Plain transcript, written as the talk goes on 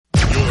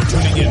You're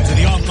tuning in to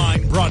the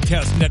online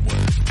broadcast network,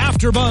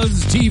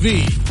 AfterBuzz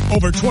TV.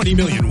 Over 20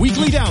 million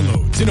weekly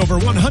downloads in over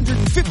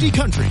 150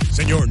 countries,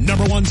 and your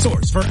number one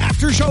source for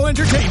after-show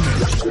entertainment.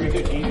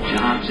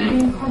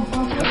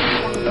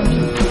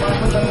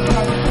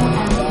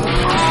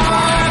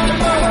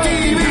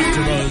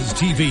 AfterBuzz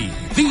TV,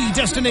 the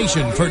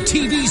destination for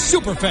TV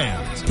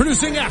superfans,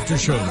 producing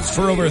aftershows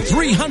for over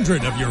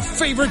 300 of your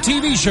favorite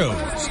TV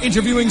shows,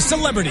 interviewing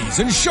celebrities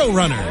and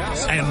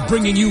showrunners, and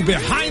bringing you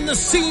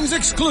behind-the-scenes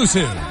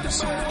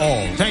exclusives.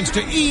 All thanks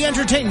to E!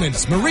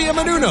 Entertainment's Maria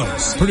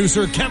Menounos,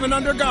 producer Kevin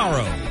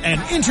Undergaro,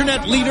 and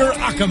internet leader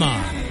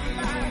Akamai.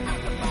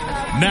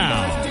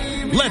 Now,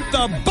 let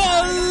the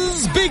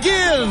buzz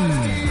begin!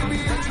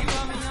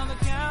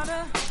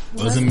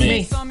 Wasn't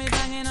me.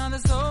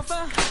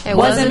 It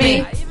wasn't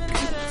me.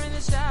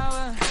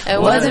 It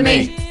wasn't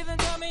me.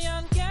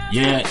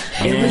 Yeah.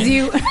 It was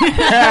you.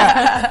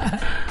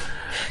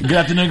 Good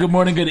afternoon, good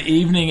morning, good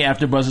evening,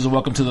 AfterBuzzers, and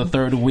welcome to the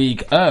third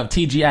week of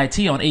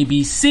TGIT on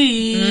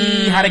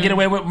ABC. How to Get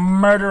Away with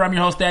Murder. I'm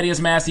your host, Thaddeus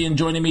Massey, and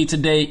joining me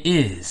today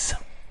is...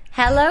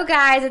 Hello,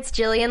 guys. It's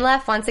Jillian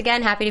Leff. Once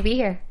again, happy to be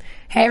here.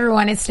 Hey,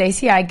 everyone. It's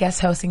Stacey. I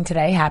guest hosting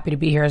today. Happy to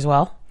be here as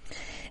well.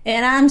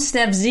 And I'm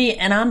Steph Z,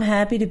 and I'm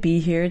happy to be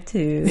here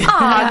too.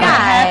 Aw,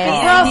 guys.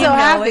 We're all so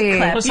happy.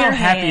 We're so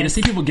happy to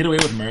see people get away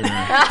with murder.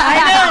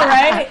 I know,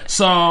 right?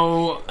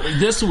 So,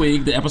 this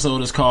week, the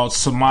episode is called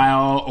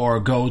Smile or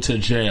Go to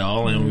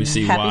Jail, and we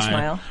see Happy why.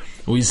 smile.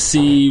 We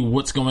see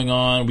what's going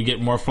on. We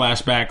get more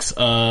flashbacks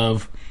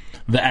of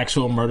the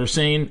actual murder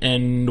scene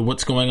and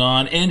what's going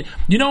on. And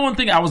you know, one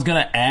thing I was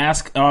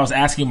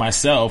asking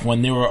myself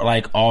when they were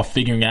like all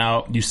figuring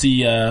out, you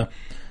see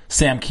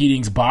Sam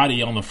Keating's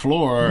body on the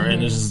floor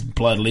and there's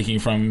blood leaking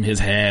from his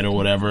head or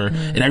whatever,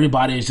 and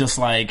everybody is just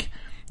like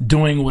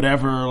doing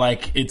whatever,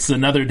 like it's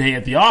another day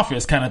at the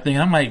office kind of thing.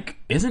 I'm like,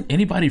 isn't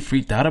anybody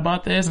freaked out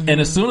about this? And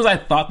as soon as I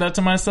thought that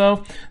to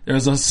myself,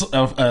 there's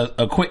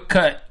a quick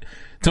cut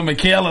to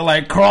Michaela,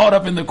 like crawled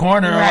up in the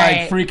corner,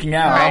 like freaking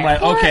out. I'm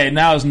like, okay,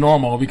 now it's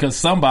normal because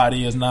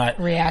somebody is not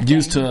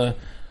used to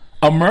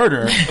a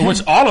murder,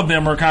 which all of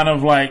them are kind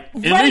of like,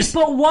 at least.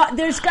 But what?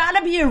 There's got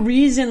to be a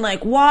reason.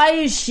 Like, why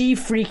is she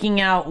freaking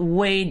out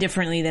way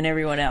differently than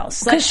everyone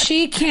else? Because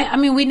she can't. I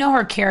mean, we know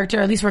her character.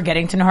 At least we're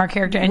getting to know her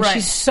character, and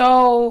she's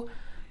so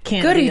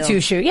goody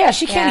two shoes. Yeah,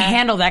 she can't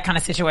handle that kind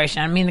of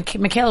situation. I mean,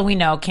 Michaela, we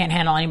know, can't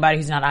handle anybody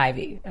who's not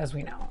Ivy, as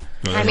we know.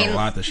 Well, there's a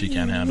lot that she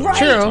can't handle. Right,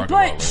 true,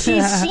 but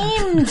she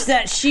seems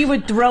that she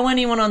would throw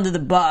anyone under the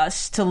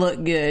bus to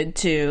look good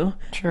too.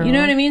 True, you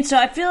know what I mean? So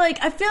I feel like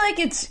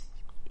it's.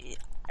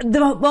 The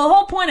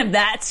whole point of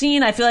that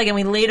scene, I feel like, and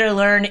we later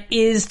learn,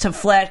 is to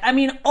flesh. I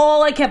mean,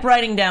 all I kept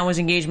writing down was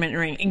engagement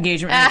ring.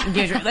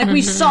 Like,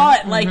 we saw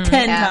it like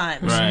 10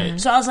 times. Right.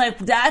 So I was like,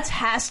 that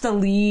has to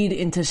lead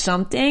into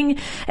something.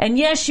 And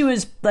yes, she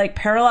was like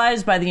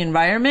paralyzed by the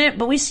environment,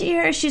 but we see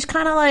her, she's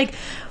kind of like,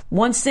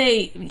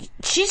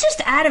 she's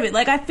just out of it.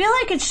 Like, I feel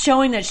like it's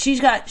showing that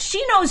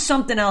she knows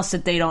something else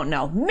that they don't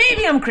know.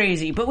 Maybe I'm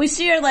crazy, but we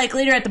see her like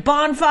later at the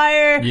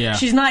bonfire. Yeah.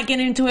 She's not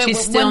getting into it. She's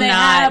when still they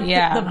not,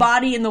 have the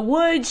body in the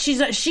woods.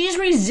 She's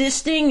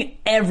resisting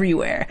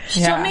everywhere.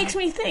 Yeah. So it makes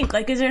me think,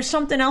 like, is there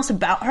something else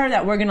about her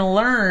that we're going to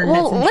learn?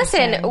 Well,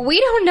 listen, we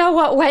don't know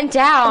what went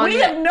down. We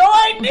have no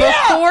idea.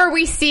 Before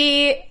we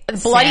see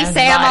Bloody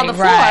Sam on the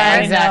floor. Right,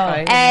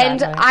 exactly.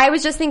 And I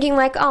was just thinking,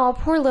 like, oh,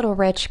 poor little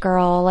rich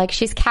girl. Like,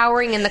 she's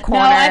cowering in the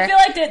corner. No, I feel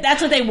like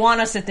that's what they want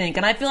us to think,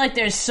 and I feel like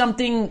there's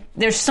something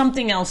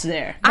else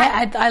there.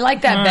 I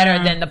like that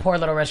better than the poor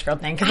little rich girl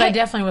thing, because I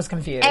definitely was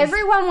confused.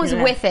 Everyone was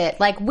with it.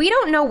 Like, we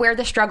don't know where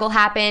the struggle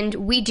happened.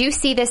 We do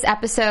see this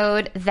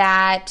episode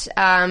that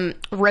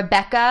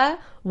Rebecca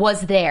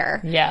was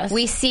there. Yes.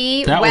 We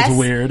see that Wes. Was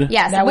weird.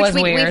 Yes, that was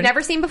weird. We've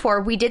never seen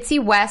before. We did see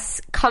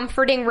Wes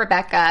comforting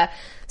Rebecca.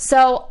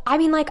 So, I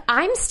mean, like,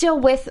 I'm still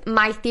with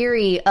my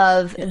theory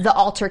of the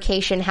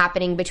altercation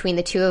happening between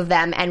the two of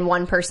them, and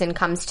one person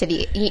comes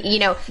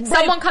to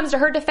someone comes to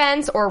her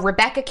defense, or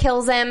Rebecca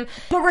kills him.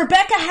 But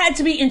Rebecca had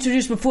to be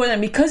introduced before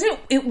them, because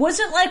it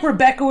wasn't like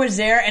Rebecca was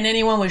there and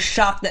anyone was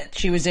shocked that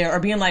she was there,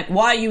 or being like,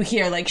 why are you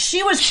here? Like,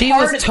 she was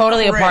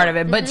totally a part of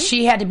it, but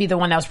she had to be the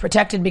one that was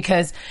protected,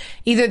 because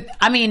I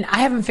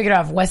haven't figured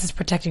out if Wes is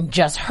protecting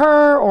just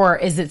her, or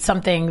is it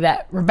something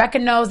that Rebecca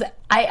knows.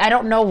 I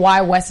don't know why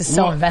Wes is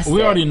so invested.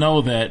 We already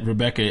know that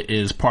Rebecca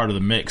is part of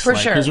the mix. For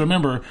sure. Because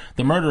remember,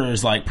 the murder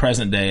is like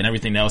present day and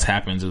everything else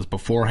happens is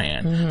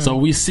beforehand. Mm-hmm. So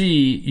we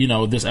see,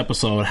 this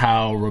episode,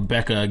 how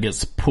Rebecca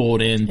gets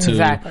pulled into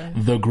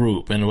the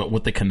group and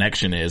what the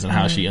connection is and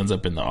how she ends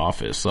up in the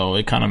office. So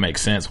it kind of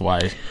makes sense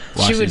why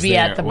she would be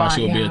at the why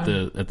she would be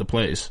at the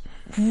place.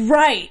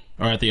 Right.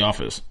 Or at the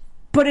office.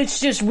 But it's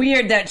just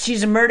weird that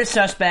she's a murder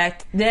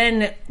suspect.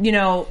 Then,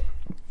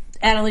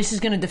 Annalise is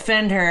going to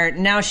defend her.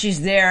 Now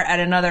she's there at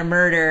another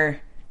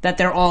murder that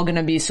they're all going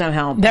to be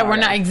somehow that we're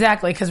not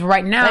exactly, because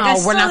right now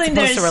we're not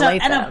supposed to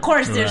relate them. And of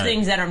course, there's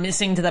things that are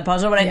missing to the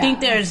puzzle, but I think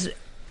there's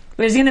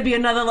going to be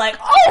another like,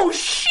 oh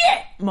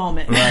shit,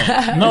 moment.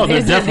 Right. No, there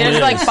definitely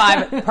there's like is.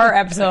 5 per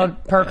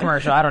episode per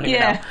commercial. I don't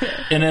even know.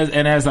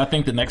 And as I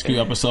think the next few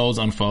episodes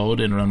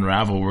unfold and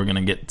unravel, we're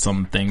gonna get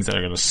some things that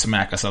are gonna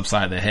smack us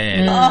upside the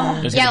head.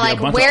 There's Yeah, gonna be like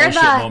a bunch where of oh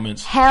shit the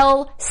moments.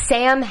 hell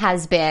Sam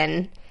has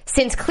been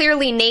since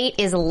clearly Nate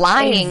is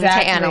lying to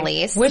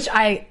Annalise. Which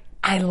I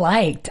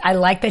liked. I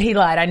liked that he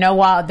lied. I know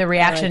while the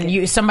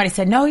reaction, somebody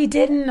said, no, he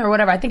didn't, or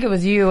whatever. I think it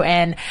was you.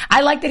 And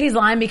I like that he's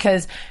lying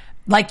because,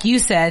 like you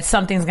said,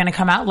 something's going to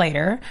come out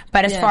later.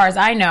 But as far as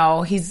I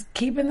know, he's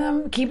keeping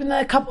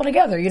the couple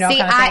together, you know,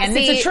 kind of thing. And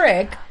it's a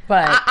trick.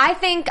 But I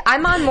think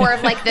I'm on more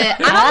of like the.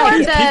 I'm on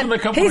more of Keeping the. the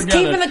couple He's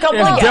together. keeping the couple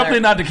It's together. definitely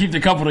not to keep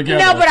the couple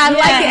together. no, but I like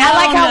it. I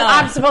like how no.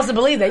 I'm supposed to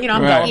believe that. You know,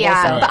 I'm gullible.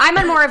 Yeah, So. but I'm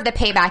on more of the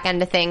payback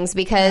end of things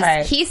because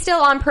Right. he's still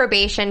on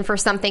probation for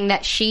something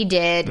that she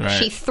did. Right.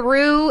 She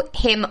threw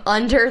him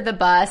under the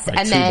bus Like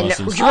and 2 then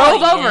buses.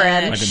 drove over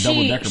him. Like a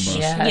double-decker bus.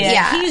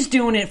 Yeah, he's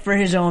doing it for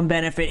his own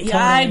benefit.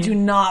 I do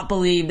not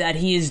believe that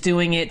he is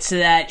doing it so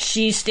that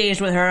she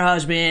stays with her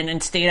husband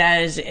and stayed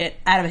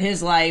out of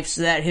his life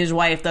so that his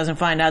wife doesn't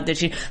find out that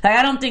she. Like,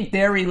 I don't think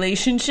their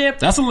relationship.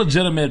 That's a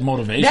legitimate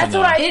motivation. That's though.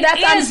 what It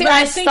I'm is, saying. but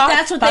I think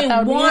that's what they thought that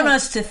would be want it.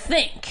 us to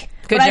think.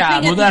 Good But job. I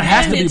think Well, at that the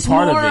has end, to be it's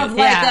part of more it. of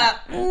like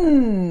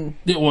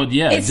Yeah, well,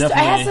 yeah, It definitely.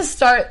 has to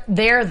start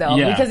there, though,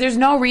 Yeah. because there's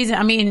no reason.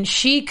 I mean,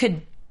 she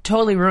could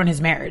totally ruin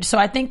his marriage. So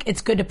I think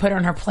it's good to put her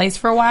in her place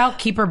for a while,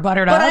 keep her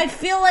buttered But up. I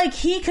feel like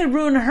he could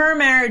ruin her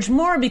marriage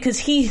more because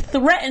he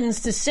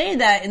threatens to say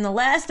that in the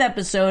last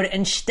episode,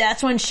 and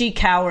that's when she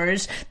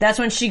cowers. That's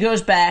when she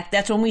goes back.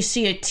 That's when we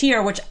see a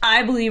tear, which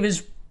I believe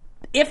is,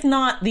 if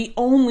not the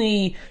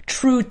only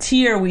true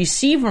tear we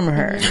see from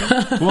her.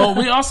 Well,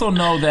 we also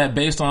know that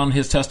based on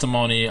his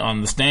testimony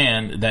on the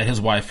stand, that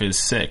his wife is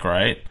sick,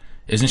 right?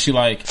 Isn't she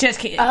like? Just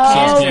she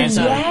has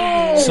cancer.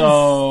 yes.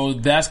 So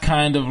that's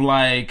kind of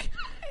like.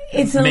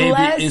 it's Maybe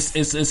less.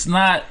 it's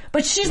not.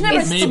 But she's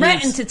never Maybe threatened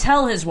it's- to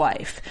tell his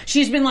wife.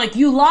 She's been like,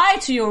 you lie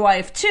to your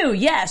wife too,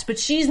 yes, but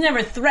she's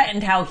never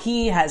threatened how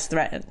he has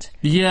threatened.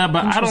 Yeah,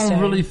 but I don't Interesting.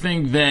 really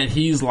think that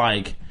he's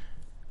like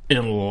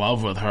in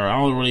love with her. I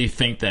don't really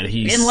think that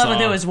he's In love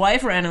with his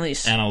wife or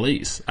Annalise?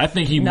 Annalise. I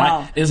think he No.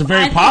 might. It's very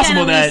I think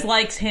possible Annalise that.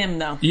 likes him,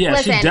 though. Yeah,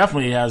 she Listen.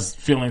 definitely has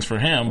feelings for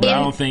him, but I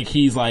don't think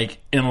he's like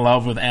in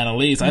love with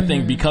Annalise. I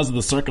think because of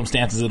the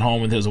circumstances at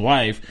home with his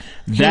wife,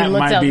 that looked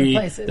might other be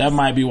places.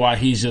 why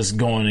he's just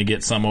going to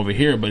get some over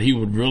here. But he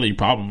would really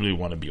probably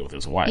want to be with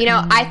his wife. You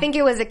know, I think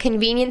it was a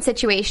convenient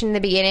situation in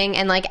the beginning,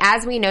 and like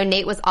as we know,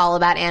 Nate was all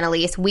about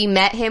Annalise. We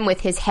met him with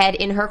his head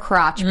in her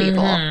crotch,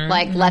 people.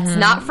 Like, let's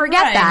not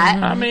forget Right. that.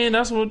 I mean,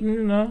 that's what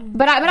you know.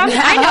 But I know, Okay,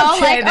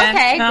 like, then.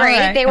 okay, All great.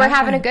 right. They were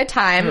having a good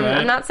time. Right.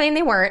 I'm not saying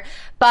they weren't,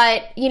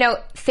 but you know,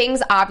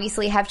 things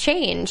obviously have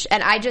changed,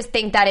 and I just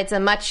think that it's a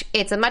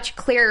much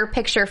clearer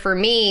picture for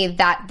me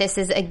that this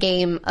is a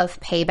game of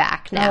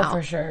payback now. Oh,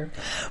 for sure.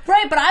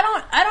 Right, but I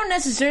don't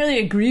necessarily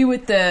agree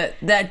with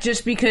that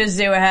just because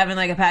they were having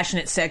like a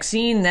passionate sex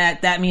scene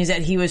that means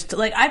that he was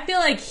like, I feel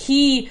like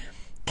he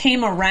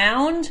came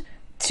around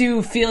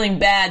to feeling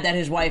bad that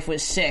his wife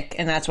was sick,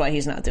 and that's why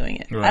he's not doing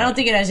it. Right. I don't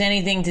think it has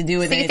anything to do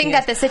with So you anything think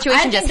that the else. situation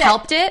I think just that-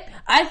 helped it?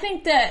 I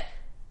think that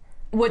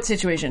what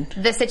situation?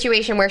 The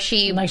situation where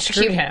she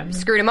screwed him.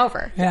 screwed him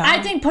over. Yeah.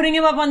 I think putting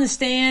him up on the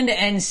stand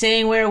and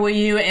saying where were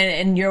you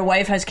and your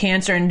wife has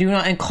cancer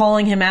and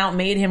calling him out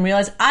made him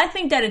realize. I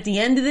think that at the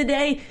end of the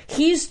day,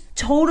 he's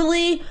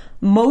totally,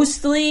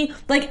 mostly,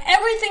 like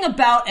everything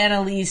about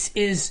Annalise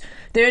is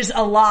there's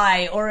a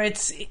lie or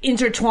it's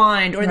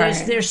intertwined or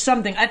Right. there's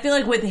something. I feel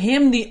like with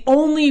him, the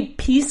only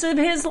piece of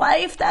his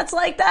life that's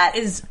like that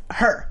is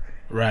her.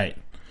 Right.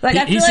 Like,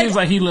 I he feel seems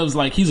like- like he lives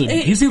like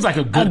he seems like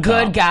a good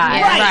cop. guy.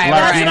 Yeah. Right, Right,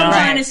 that's you what I'm know?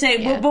 trying to say.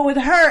 Yeah. But with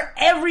her,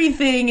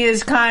 everything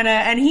is kind of,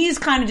 and he's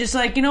kind of just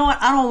like, you know what?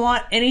 I don't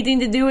want anything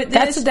to do with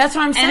this. That's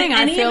what I'm saying.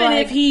 And I feel even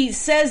like- if he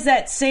says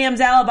that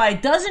Sam's alibi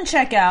doesn't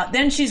check out,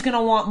 then she's going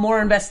to want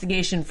more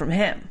investigation from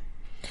him.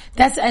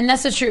 That's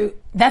the truth.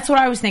 That's what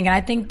I was thinking. I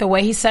think the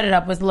way he set it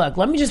up was, look,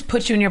 let me just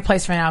put you in your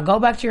place for now. Go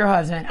back to your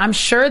husband. I'm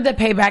sure the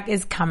payback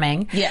is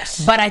coming.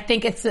 Yes. But I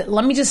think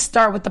let me just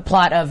start with the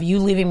plot of you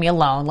leaving me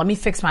alone. Let me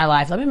fix my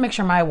life. Let me make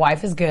sure my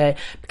wife is good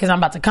because I'm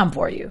about to come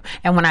for you.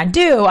 And when I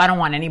do, I don't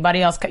want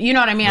anybody else. You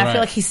know what I mean? I Right.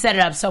 feel like he set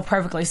it up so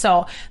perfectly.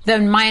 So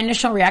then my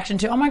initial reaction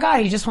to, oh my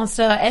God, he just wants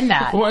to end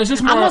that. Well, it's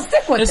just I'm more- going to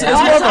stick with it's- it. it's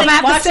I'm more going to have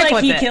to Watch stick like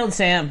with he it. killed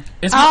Sam.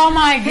 It's Oh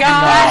my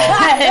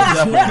God.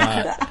 Definitely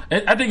not.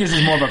 I think it's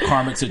just more of a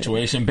karmic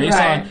situation based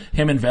Right. on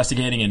him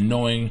investigating and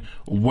knowing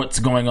what's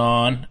going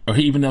on, or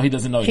even though he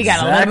doesn't know He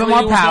got a exactly little bit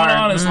more what's power. going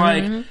on. It's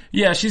like,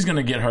 yeah, she's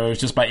gonna get hers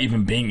just by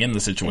even being in the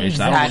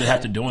situation. I don't really Exactly.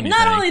 have to do anything.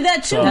 Not only that,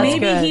 too, So- maybe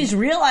good. he's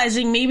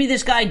realizing maybe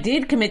this guy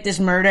did commit this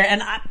murder,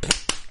 and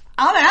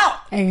I'm out.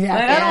 Exactly.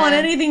 Like, I don't want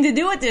anything to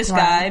do with this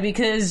guy Right.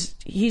 because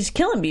he's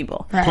killing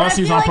people. Right. Plus, I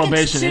he's feel on like it's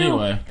probation too-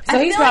 anyway. So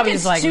I he's feel probably like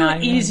it's just like, too not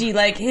even- easy.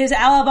 Like his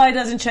alibi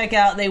doesn't check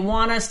out. They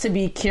want us to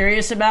be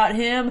curious about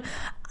him.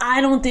 I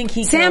don't think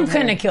he. Sam killed her.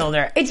 couldn't have killed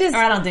her. It just, Or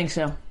I don't think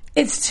so.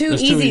 it's too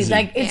It's too easy. easy.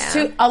 Like it's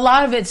Yeah. too. A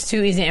lot of it's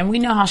too easy, and we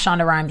know how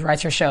Shonda Rhimes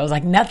writes her shows.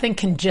 Like nothing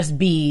can just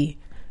be.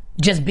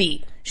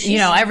 You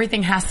know,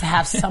 everything has to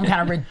have some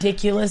kind of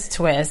ridiculous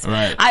twist.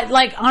 Right.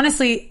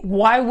 Honestly,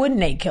 why wouldn't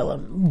Nate kill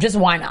him? Just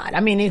why not? I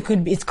mean,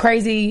 it's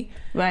crazy.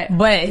 Right.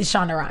 But it's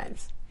Shonda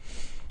Rhimes.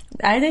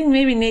 I think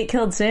maybe Nate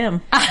killed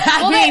Sam. This is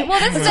the thing.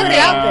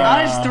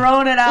 I'm just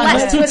throwing it out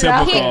That's too there.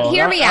 typical.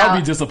 Hear me I'll out.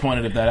 be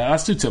disappointed if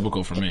that's too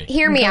typical for me.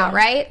 Hear me out,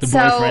 right? The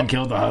boyfriend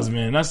killed the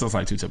husband. That's just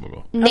like too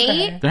typical.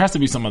 Nate. There has to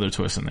be some other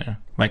twist in there,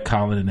 like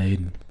Colin and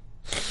Aiden.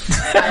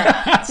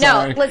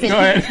 No, listen. Go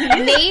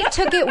ahead. Nate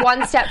took it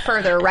one step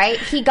further, right?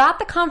 He got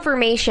the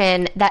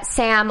confirmation that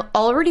Sam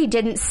already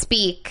didn't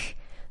speak,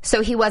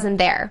 so he wasn't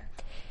there.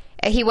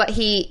 He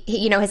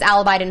his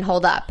alibi didn't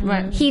hold up.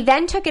 Right. He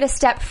then took it a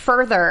step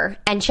further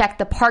and checked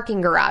the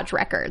parking garage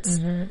records.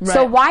 Mm-hmm.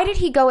 So Right. why did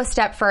he go a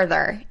step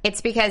further?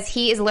 It's because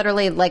he is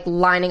literally like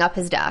lining up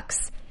his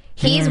ducks.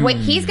 It's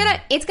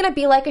gonna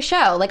be like a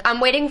show. Like, I'm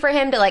waiting for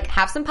him to like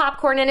have some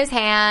popcorn in his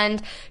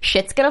hand.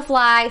 Shit's gonna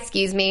fly,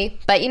 excuse me.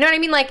 But you know what I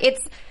mean? Like,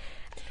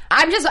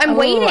 I'm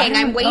waiting.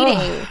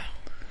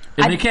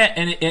 And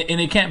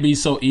it can't be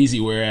so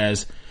easy.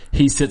 Whereas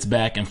he sits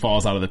back and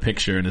falls out of the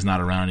picture and is not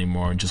around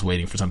anymore and just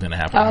waiting for something to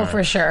happen. Oh, to her.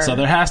 for sure. So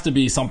there has to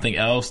be something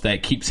else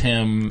that keeps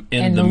him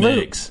in the loop.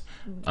 mix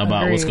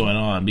about what's going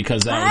on,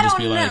 because that would I just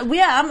don't be like, know.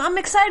 Yeah, I'm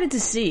excited to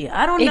see.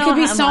 I don't know. It could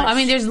be how so. much. I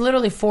mean, there's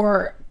literally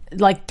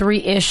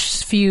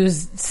 3-ish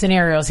fused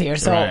scenarios here,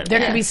 so Right. there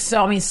could be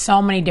so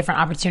many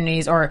different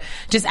opportunities or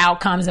just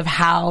outcomes of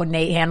how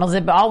Nate handles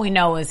it. But all we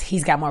know is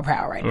he's got more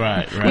power right now.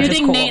 right. You is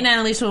think cool. Nate and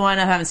Annalise will wind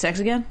up having sex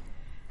again?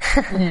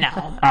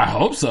 No, I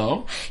hope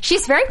so.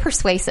 She's very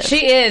persuasive.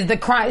 she is the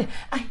cry.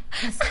 I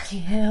miss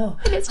you.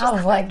 I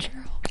was like,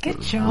 girl,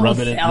 get your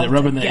Rubbing the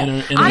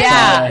inner Yeah,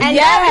 thigh. and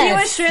Yeah, he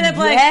was straight up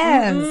like,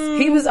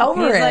 he was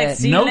over He's it. like,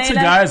 see you Note to later.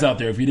 guys out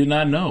there, if you did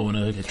not know, when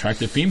an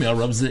attractive female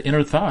rubs the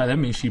inner thigh, that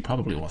means she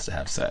probably wants to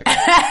have sex.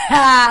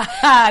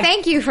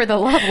 Thank you for the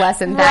love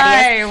lesson, Thaddeus.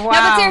 Right, No, wow.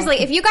 but seriously,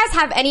 if you guys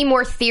have any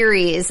more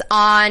theories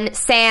on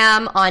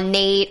Sam, on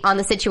Nate, on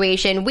the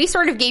situation, we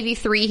sort of gave you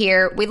 3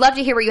 here. We'd love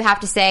to hear what you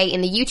have to say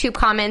in the YouTube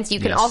comments. You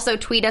can Yes. also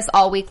tweet us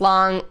all week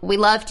long. We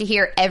love to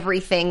hear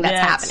everything that's Yeah,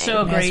 happening. it's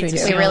so great we to do.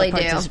 see We really all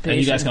the do. participation.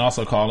 And you guys can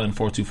also call in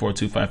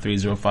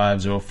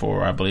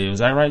 424-253-0504, I believe. Is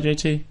that right,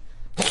 JT?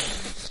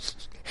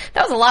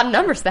 That was a lot of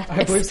numbers, that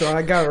I believe so.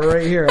 I got it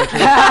right here.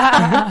 Actually.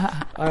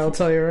 I'll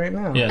tell you right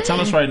now. Yeah,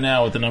 tell us right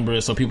now what the number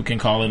is so people can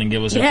call in and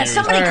give us their Yeah, theories.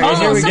 somebody All right, call.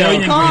 here we go.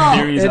 Somebody call.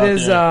 Theories It out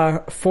is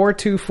there.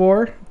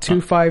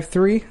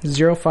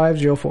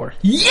 424-253-0504.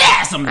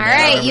 Yes! All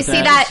right, you see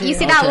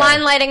that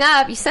line lighting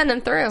up, you send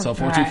them through. So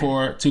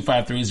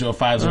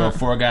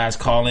 424-253-0504, guys,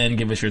 call in,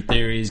 give us your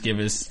theories, give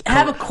us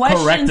Have a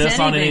questions, correct us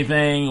on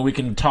anything. anything. We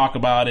can talk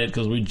about it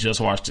because we just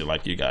watched it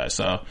like you guys.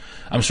 So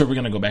I'm sure we're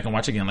gonna go back and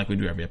watch again like we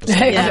do every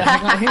episode.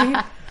 Exactly.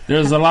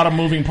 There's a lot of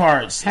moving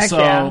parts. Heck so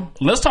yeah.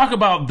 let's talk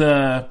about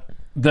the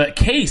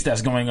case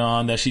that's going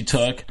on that she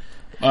took,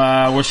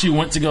 where she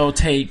went to go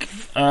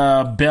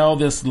bail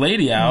this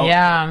lady out.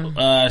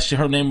 Yeah.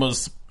 Her name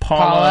was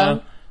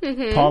Paula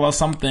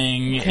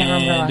something, Can't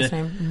remember her last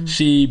and name.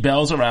 she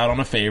bails her out on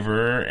a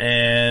favor,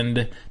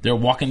 and they're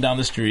walking down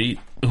the street.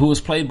 Who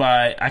was played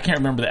by, I can't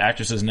remember the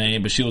actress's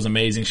name, but she was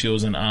amazing. She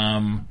was in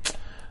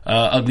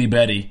Ugly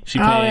Betty. She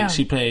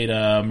played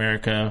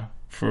America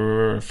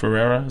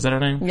Ferrera, is that her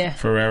name? Yeah.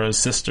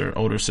 Ferrera's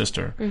older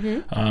sister.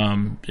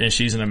 And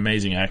she's an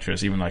amazing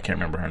actress, even though I can't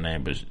remember her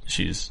name, but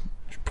she's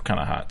kind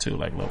of hot too,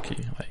 like low-key.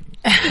 Like,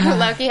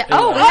 Loki. we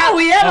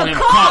have a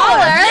caller.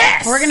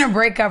 Yes! We're gonna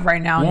break up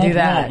right now and do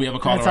that. We have a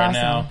caller That's right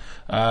awesome.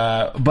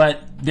 now.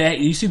 But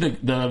you see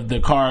the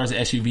cars,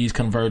 SUVs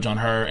converge on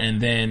her,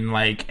 and then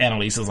like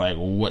Annalise is like,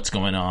 "What's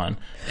going on?"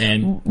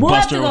 And We'll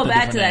bust have to her go with a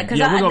back to different that name.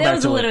 because We'll go there back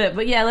was a to little it. bit.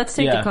 But yeah, let's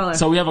take the caller.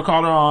 So we have a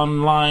caller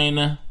on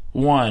line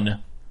 1.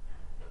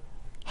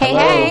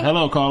 Hey.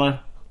 Hello, caller.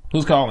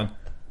 Who's calling?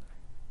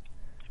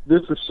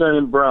 This is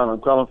Shane Brown.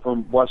 I'm calling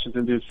from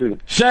Washington, D.C.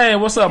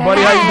 Shane, what's up,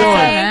 buddy? How you Hey, doing?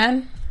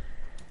 man.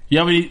 You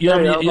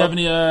have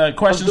any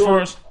questions for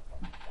us?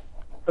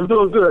 I'm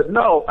doing good.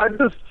 No, I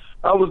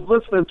was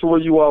listening to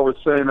what you all were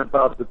saying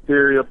about the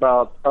theory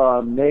about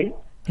Nate,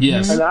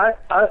 Yes. and I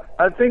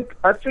think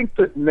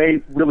that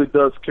Nate really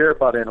does care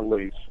about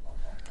Annalise.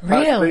 I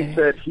Really? think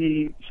that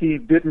he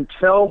didn't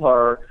tell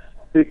her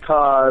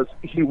because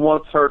he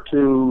wants her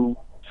to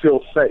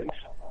feel safe.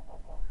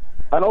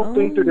 I don't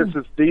think that it's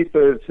as deep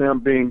as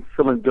him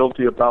feeling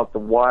guilty about the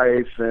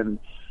wife and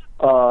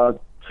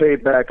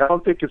payback. I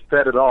don't think it's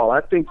that at all.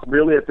 I think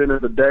really at the end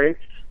of the day,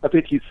 I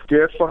think he's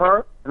scared for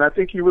her, and I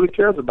think he really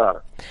cares about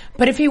her.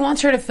 But if he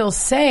wants her to feel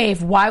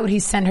safe, why would he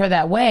send her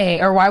that way?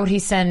 Or why would he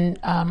send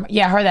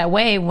her that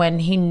way when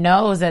he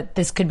knows that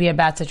this could be a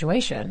bad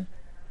situation?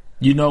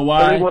 You know I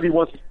why? think what he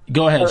wants.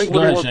 Go ahead. I think Go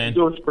what he ahead, wants Shane. to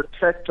do is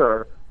protect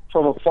her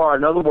from afar.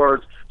 In other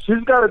words,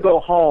 she's got to go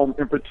home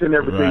and pretend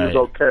everything is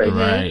okay.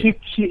 Right.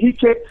 She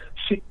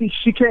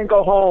can't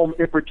go home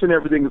and pretend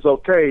everything is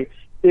okay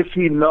if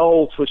he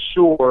knows for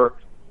sure,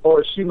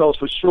 or she knows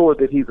for sure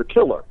that he's a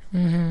killer.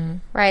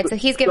 Right, so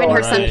he's giving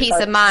her some Right. peace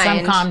of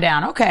mind. Some calm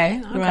down. Okay.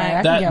 I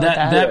can get with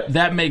that.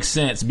 That makes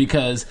sense,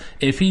 because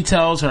if he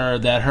tells her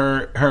that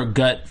her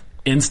gut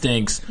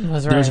instincts,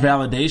 That's there's right.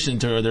 validation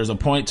to her, there's a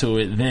point to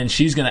it, then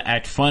she's going to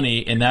act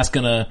funny, and that's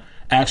going to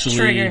actually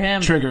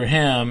trigger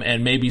him,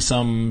 and maybe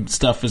some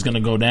stuff is going to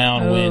go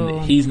down when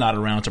he's not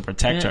around to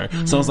protect her.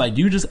 So it's like,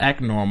 you just act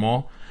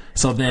normal,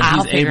 so then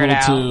he's able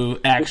to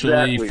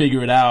actually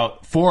figure it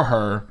out for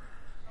her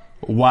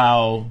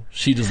while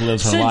she just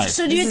lives her life.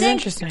 So do you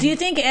think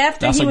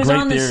after he was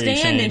on the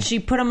stand and she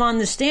put him on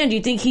the stand, do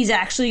you think he's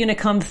actually going to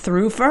come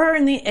through for her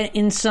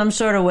in some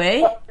sort of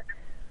way?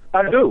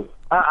 I do.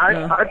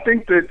 I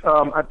think that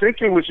I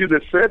think it was you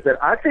that said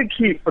that. I think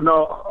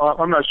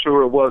I'm not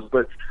sure it was,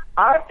 but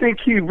I think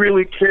he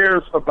really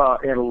cares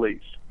about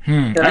Annalise.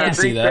 And I can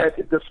see that.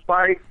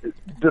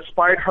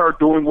 Despite her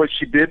doing what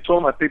she did to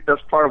him, I think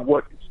that's part of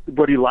what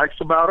he likes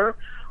about her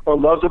or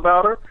loves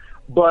about her.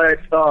 But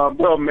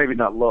well, maybe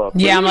not love.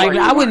 Yeah, I'm like,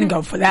 I wouldn't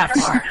go for that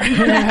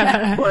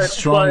far.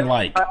 Strong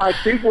like. I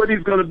think what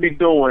he's going to be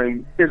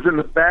doing is in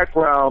the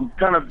background,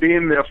 kind of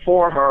being there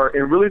for her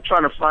and really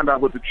trying to find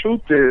out what the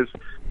truth is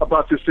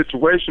about this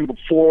situation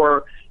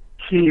before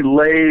he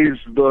lays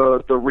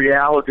the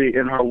reality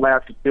in her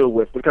lap to deal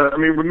with. Because, I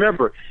mean,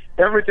 remember,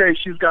 every day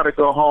she's got to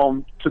go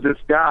home to this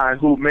guy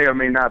who may or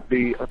may not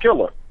be a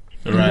killer.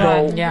 Right.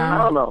 So, I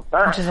don't know.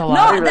 Which is a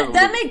lot.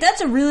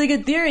 That's a really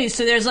good theory.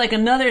 So there's like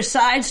another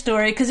side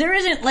story, because there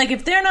isn't, like,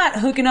 if they're not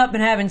hooking up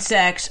and having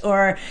sex,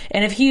 and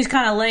if he's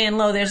kind of laying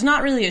low, there's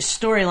not really a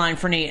storyline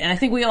for Nate. And I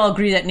think we all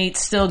agree that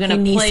Nate's still going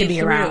to play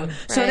through. Around.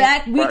 So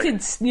that we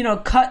could,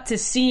 cut to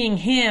seeing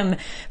him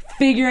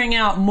figuring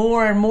out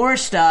more and more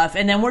stuff,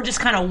 and then we're just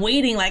kind of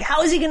waiting, like,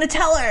 how is he going to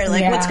tell her?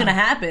 Like, what's going to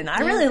happen? I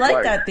really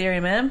like that theory,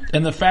 man.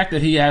 And the fact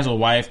that he has a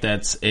wife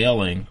that's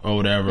ailing or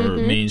whatever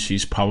means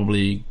she's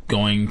probably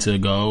going to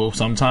go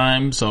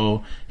sometime,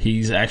 so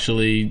he's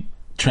actually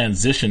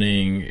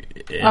transitioning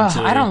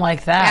into... I don't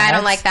like that. Yeah, I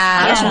don't like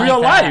that. That's real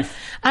life.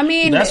 I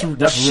mean, that's real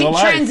life.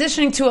 She's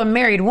transitioning to a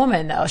married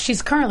woman, though.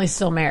 She's currently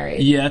still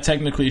married. Yeah,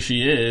 technically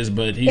she is,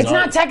 but he's... It's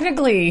not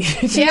technically.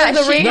 She Yeah,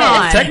 has the ring No,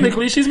 on.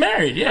 technically she's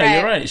married. Yeah,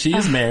 you're right. She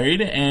is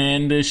married,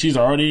 and she's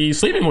already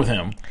sleeping with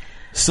him.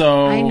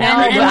 So I know,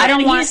 but I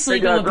don't want to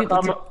sleep with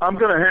people. I'm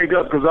going to hang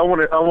up because I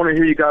want to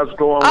hear you guys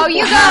go on. Oh,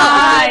 you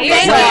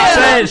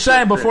go.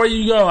 Shane, before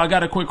you go, I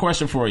got a quick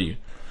question for you.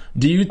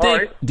 Do you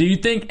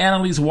think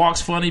Annalise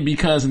walks funny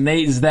because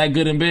Nate is that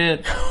good in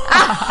bed?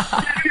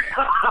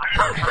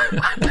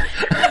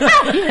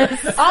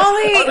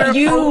 Only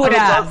you would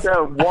have.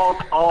 That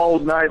walk all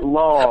night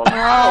long.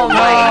 Oh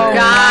my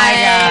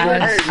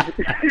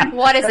God!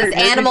 What is this,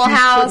 Animal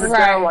House?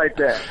 Like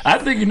that. I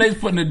think Nate's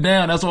putting it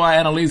down. That's why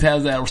Annalise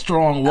has that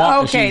strong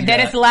walk. Okay, that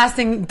it's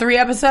lasting 3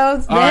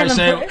 episodes. All right,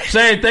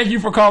 Shane, thank you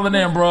for calling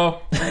in, bro.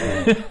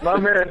 My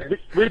man,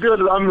 we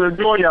good. I'm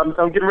enjoying you.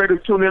 I'm getting ready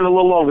to tune in a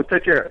little longer.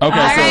 Take care. Okay, All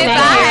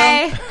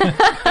right, bye.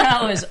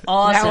 That was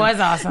awesome. That was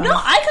awesome. No,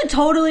 I could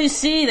totally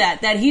see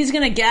that he's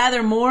going to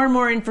gather more and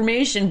more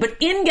information. But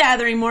in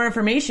gathering more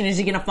information, is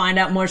he going to find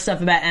out more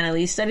stuff about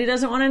Annalise that he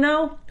doesn't want to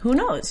know? Who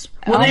knows?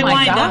 Will they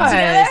wind up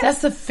together?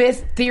 That's the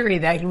 5th theory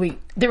that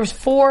there was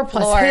 4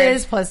 plus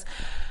his plus.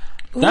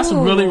 That's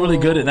really, really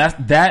good. And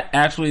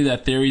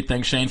that theory,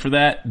 thanks Shane for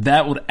that.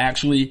 That would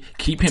actually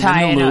keep him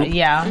in the loop.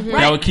 Yeah.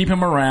 That would keep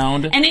him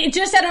around. And it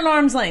just at an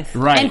arm's length.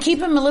 Right. And keep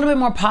him a little bit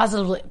more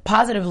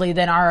positively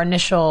than our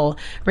initial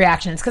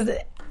reactions. Because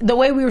the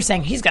way we were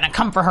saying, he's going to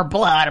come for her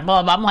blood, and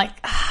blah, blah, blah. I'm like,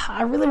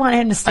 I really wanted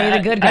him to stay the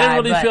good guy. I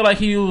didn't really feel like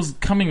he was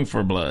coming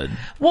for blood.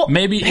 Well,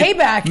 maybe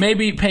payback.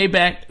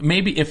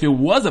 Maybe if it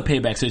was a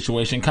payback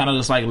situation, kind of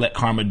just like let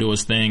karma do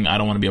his thing. I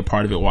don't want to be a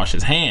part of it, wash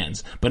his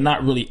hands, but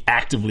not really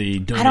actively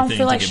doing anything. I don't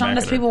feel like Sean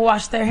does people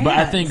wash their hands. But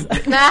I think...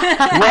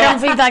 I don't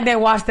think like they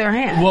wash their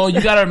hands. Well,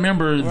 you got to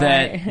remember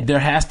that there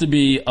has to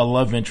be a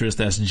love interest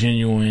that's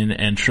genuine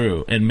and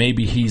true, and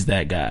maybe he's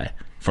that guy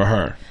for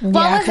her.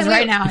 Yeah, because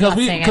right now because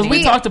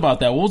we talked about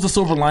that. What was the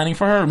silver lining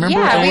for her?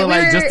 Remember, we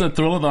were just the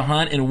thrill of the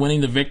hunt and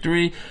winning the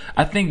victory.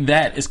 I think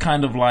that is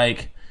kind of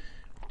like,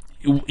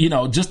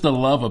 just the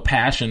love, a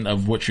passion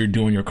of what you're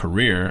doing in your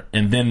career,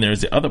 and then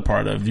there's the other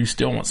part of you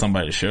still want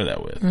somebody to share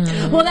that with.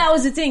 Mm-hmm. Well, that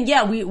was the thing.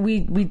 Yeah,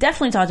 we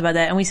definitely talked about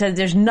that, and we said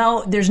there's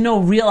no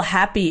real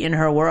happy in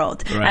her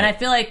world, right. And I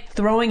feel like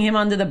throwing him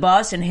under the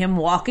bus and him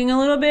walking a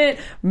little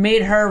bit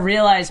made her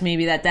realize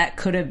maybe that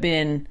could have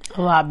been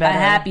a lot better,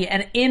 happy.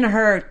 And in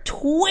her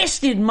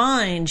twisted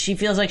mind, she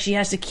feels like she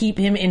has to keep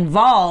him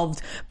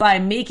involved by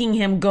making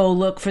him go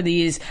look for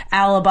these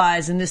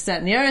alibis and this, that,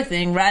 and the other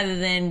thing, rather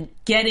than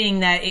getting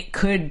that it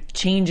could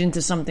change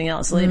into something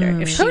else later.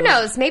 Who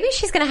knows? Maybe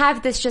she's going to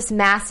have this just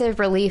massive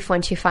relief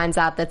when she finds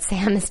out that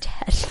Sam is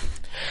dead.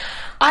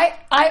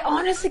 I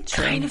honestly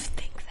kind of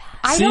think that.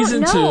 I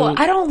don't know.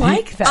 I don't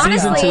like that.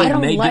 Season 2, I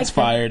don't Nate like gets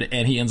fired,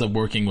 and he ends up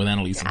working with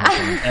Annalise. No,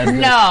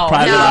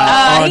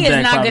 he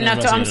is not good enough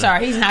to. I'm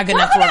sorry, he's not good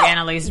enough to work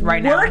Annalise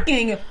right now.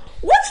 Working.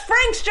 What's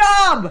Frank's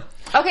job?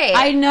 Okay,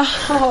 I know.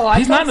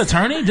 He's not an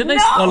attorney. Didn't they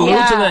allude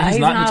to that? He's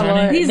not an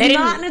attorney. He's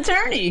not an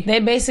attorney. They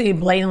basically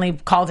blatantly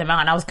called him out,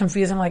 and I was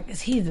confused. I'm like,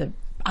 is he the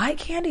eye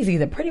candy? Is he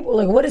the pretty boy?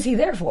 Like, what is he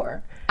there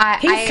for?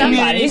 He's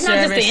somebody. He's not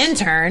just service. the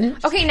intern.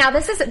 Okay, now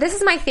this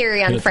is my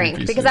theory on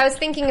Frank, because I was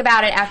thinking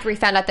about it after we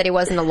found out that he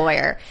wasn't a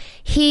lawyer.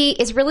 He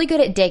is really good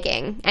at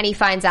digging, and he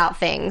finds out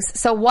things.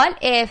 So what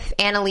if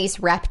Annalise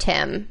repped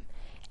him,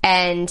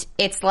 and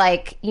it's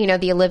like, you know,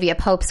 the Olivia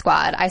Pope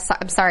squad?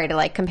 I'm sorry to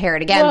like compare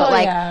it again, but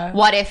like,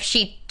 what if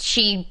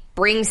she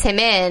brings him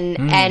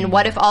in, and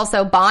what if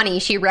also Bonnie,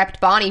 she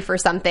repped Bonnie for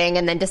something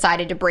and then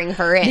decided to bring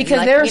her in? Because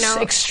like, they're you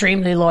know,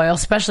 extremely loyal,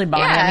 especially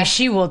Bonnie. Yeah. I mean,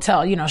 she will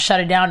tell, you know,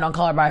 shut it down, don't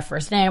call her by her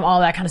first name,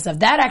 all that kind of stuff.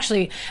 That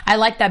actually, I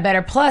like that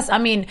better. Plus, I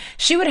mean,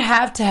 she would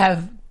have to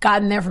have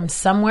gotten there from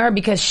somewhere,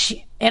 because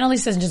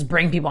Annalise doesn't just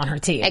bring people on her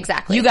team.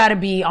 Exactly. You got to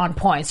be on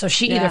point. So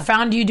she either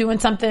found you doing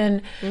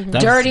something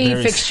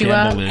dirty, fixed you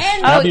up.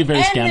 That'd be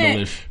very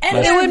scandalous.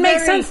 It would make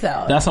sense,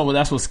 though. That's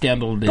what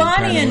Scandal did.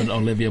 Bonnie and when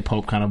Olivia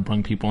Pope kind of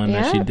brung people in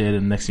that she did,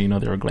 and next thing you know,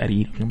 they were glad to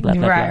eat them. Blah,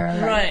 blah, blah.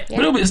 Right. But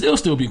it'll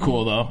still be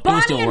cool, though. It'll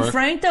Bonnie still and work.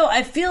 Frank, though,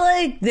 I feel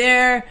like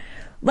they're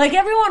like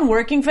everyone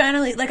working for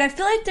Annalise. Like, I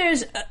feel like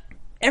there's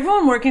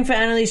everyone working for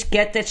Annalise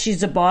get that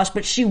she's the boss,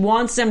 but she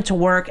wants them to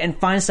work and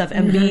find stuff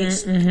and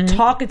be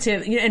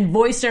talkative, you know, and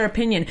voice their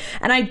opinion.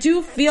 And I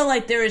do feel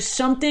like there is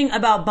something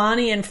about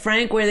Bonnie and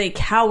Frank where they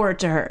cower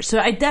to her. So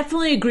I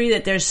definitely agree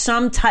that there's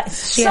something has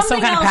some else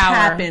kind of power.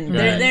 happened.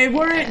 Right. They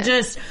weren't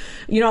just,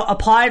 you know,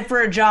 applied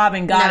for a job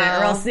and got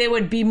it, or else they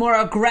would be more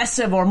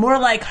aggressive or more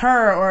like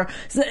her, or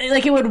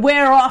like it would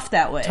wear off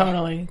that way.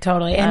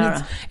 Totally.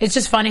 And it's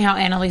just funny how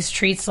Annalise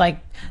treats like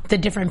the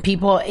different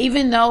people,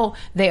 even though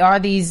they are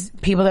these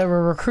people that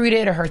were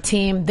recruited or her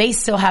team, they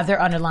still have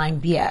their underlying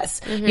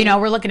BS. You know,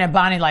 we're looking at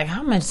Bonnie like,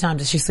 how much time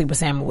does she sleep with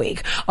Sam a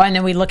week? And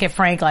then we look at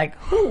Frank like,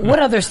 what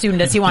other student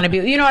does he want to be?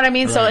 You know what I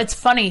mean? Right. So it's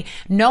funny.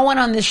 No one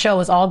on this show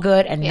is all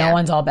good and no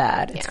one's all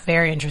bad. It's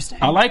very interesting.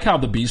 I like how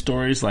the B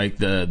stories, like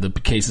the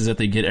cases that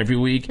they get every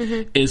week,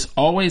 is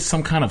always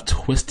some kind of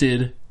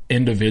twisted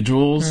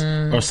individuals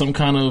or some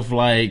kind of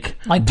like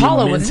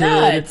Paula was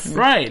nuts.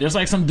 Right. There's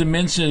like some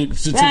dimension,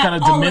 some kind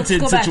of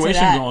demented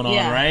situation going on,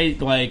 right?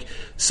 Like,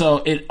 so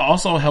it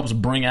also helps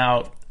bring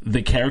out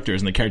the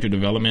characters and the character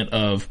development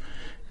of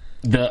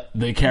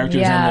the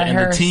characters and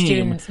the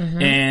team,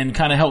 and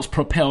kind of helps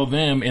propel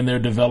them in their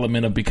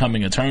development of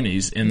becoming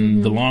attorneys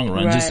in the long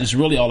run. Right. Just it's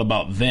really all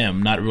about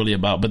them, not really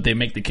about, but they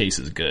make the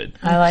cases good.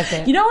 I like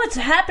it. You know what's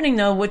happening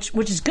though, which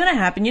is going to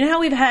happen. You know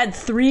how we've had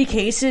 3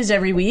 cases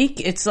every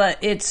week. It's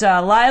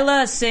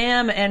Lila,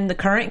 Sam, and the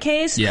current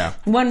case. Yeah.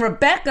 When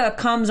Rebecca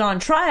comes on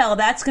trial,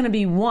 that's going to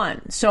be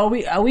 1. So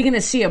are we going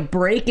to see a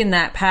break in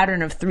that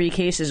pattern of 3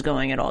 cases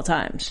going at all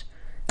times?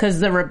 Because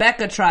the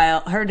Rebecca trial,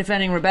 her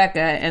defending Rebecca,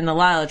 and the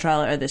Lila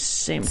trial are the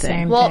same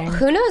thing. Well,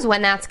 who knows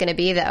when that's going to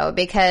be, though?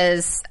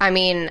 Because, I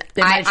mean,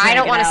 I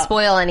don't want to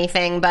spoil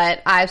anything,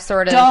 but I've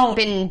sort of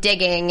been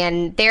digging,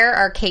 and there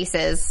are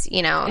cases,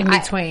 you know. In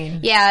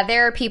between.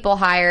 There are people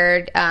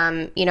hired.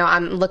 You know,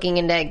 I'm looking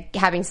into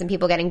having some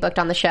people getting booked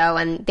on the show,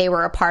 and they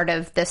were a part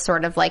of this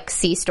sort of, like,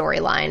 C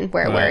storyline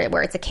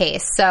where it's a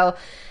case. So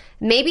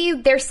maybe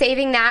they're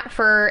saving that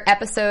for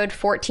episode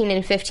 14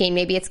 and 15.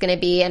 Maybe it's going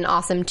to be an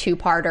awesome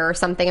 2-parter or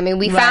something. I mean,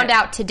 we found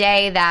out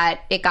today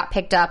that it got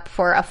picked up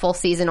for a full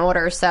season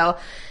order, so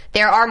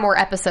there are more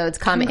episodes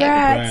coming.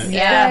 Congrats. Right.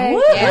 Yeah.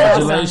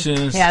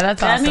 Congratulations. Yeah,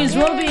 that's awesome. That means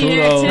we'll be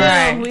here Kudos. too.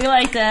 Right. We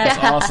like that.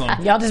 That's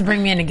awesome. Y'all just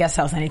bring me in a guest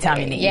house anytime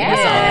you need. Yeah.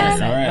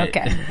 That's all All I'm right.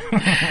 saying.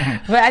 Okay.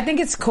 But I think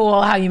it's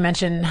cool how you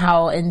mentioned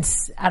how, I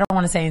don't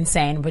want to say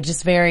insane, but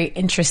just very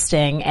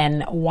interesting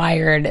and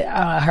wired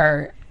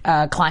her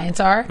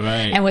clients are.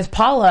 Right. And with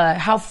Paula,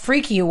 how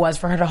freaky it was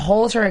for her to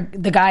hold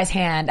the guy's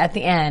hand at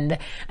the end.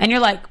 And you're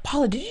like,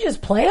 Paula, did you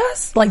just play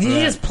us? Like, did you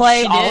just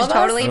play all of us?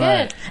 Totally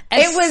did.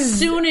 As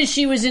soon as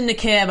she was in the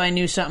cab, I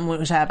knew something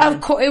was happening.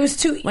 Of course, it was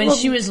too. When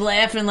she was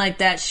laughing like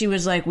that, she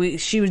was like,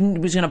 she was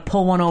going to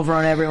pull one over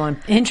on everyone.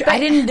 I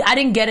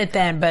didn't get it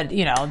then, but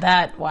you know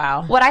that.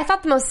 Wow. What I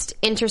thought the most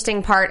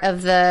interesting part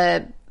of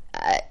the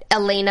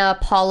Elena,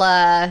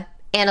 Paula,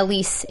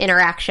 Annalise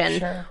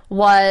interaction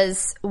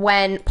was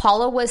when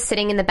Paula was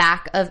sitting in the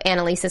back of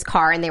Annalise's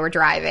car and they were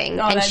driving,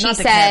 and she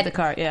said,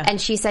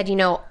 and she said, you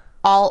know,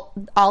 all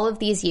of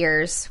these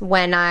years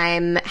when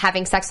I'm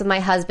having sex with my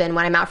husband,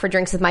 when I'm out for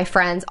drinks with my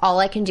friends, all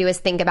I can do is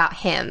think about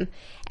him.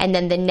 And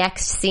then the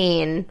next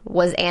scene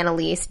was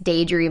Annalise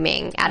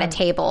daydreaming at a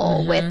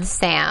table with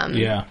Sam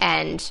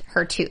and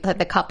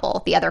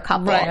the other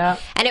couple. Right, yeah.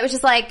 And it was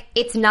just like,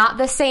 it's not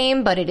the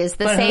same, but it is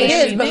the same. It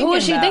is, but who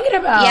is she thinking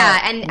about?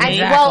 Yeah, and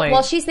Exactly.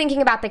 well, she's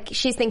thinking about the case,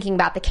 she's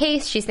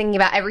thinking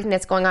about everything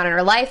that's going on in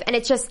her life, and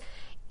it's just,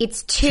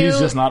 it's too. She's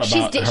just not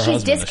about her she's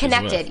husband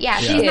disconnected. that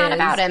she's with. She's not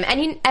about him,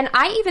 and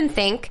I even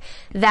think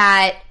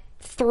that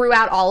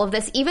throughout all of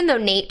this, even though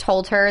Nate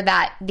told her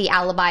that the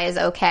alibi is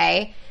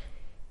okay,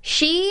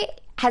 she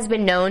has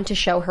been known to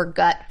show her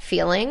gut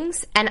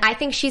feelings, and I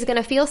think she's going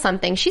to feel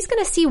something. She's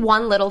going to see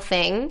one little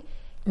thing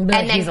and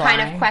then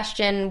kind of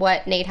question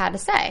what Nate had to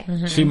say.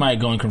 She might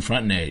go and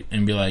confront Nate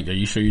and be like, are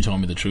you sure you told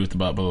me the truth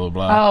about blah, blah,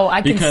 blah? Oh,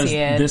 I can because see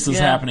it. this is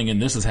happening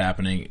and this is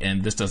happening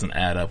and this doesn't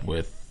add up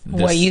with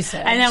what you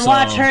said. And then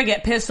watch her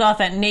get pissed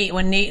off at Nate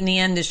when Nate in the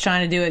end is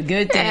trying to do a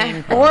good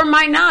thing. Or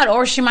might not.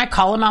 Or she might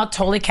call him out,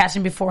 totally catch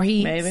him before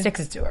he sticks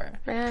it to her.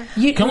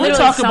 Can we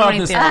talk about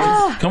this?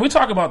 Can we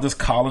talk about this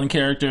Colin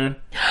character?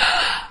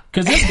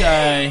 Because this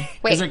guy...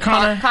 Wait, is it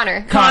Connor?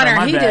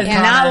 Connor, he does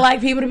not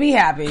like people to be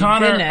happy.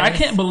 Connor, I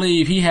can't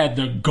believe he had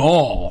the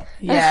gall.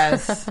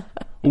 Yes.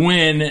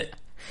 When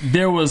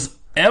there was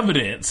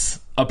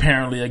evidence,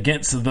 apparently,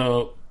 against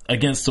the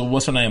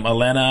what's her name,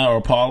 Elena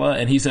or Paula,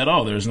 and he said,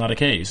 "Oh, there's not a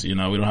case. We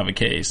don't have a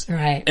case."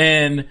 Right.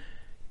 And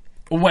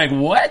like,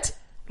 what?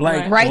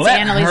 Like, right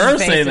let to her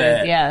say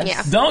that. Yes.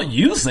 Yeah. Don't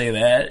you say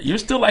that. You're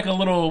still like a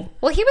little...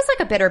 Well, he was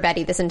like a bitter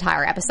Betty this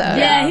entire episode.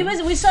 Yeah, he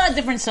was. We saw a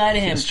different side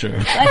of him. It's true.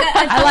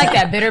 I like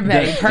that bitter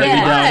Betty. Betty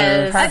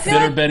Downer. I feel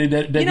Bitter like, Betty,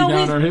 Debbie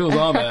Downer. He was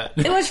all that.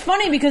 It was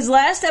funny because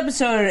last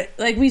episode,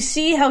 like, we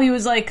see how he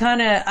was like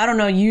kind of, I don't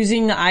know,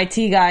 using the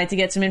IT guy to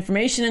get some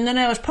information, and then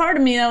there was part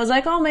of me that was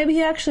like, oh, maybe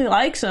he actually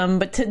likes him.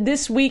 But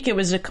this week it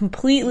was a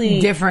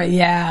completely different.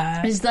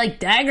 Yeah, his like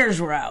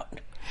daggers were out.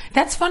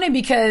 That's funny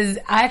because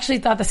I actually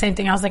thought the same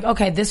thing. I was like,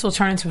 okay, this will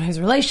turn into his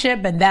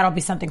relationship and that'll be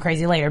something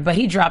crazy later. But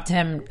he dropped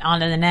him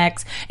onto the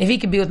next. If he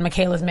could be with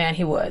Michaela's man,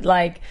 he would.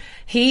 Like,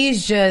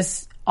 he's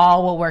just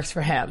all what works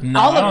for him. No,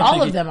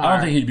 all of them are. I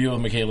don't think he'd be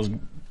with Michaela's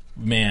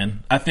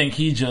man. I think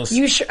he just...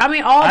 I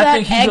mean, all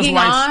that egging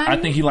on... I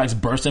think he likes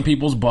bursting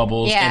people's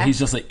bubbles, and he's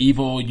just an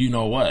evil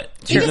you-know-what.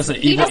 He's just an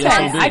evil SOB.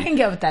 I can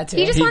get with that, too.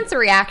 He just wants a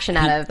reaction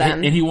out of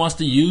them. And he wants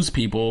to use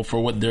people for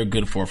what they're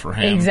good for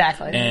him.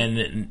 Exactly.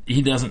 And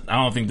he doesn't... I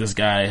don't think this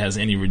guy has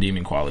any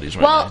redeeming qualities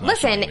right now. Well,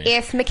 listen,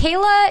 if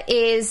Michaela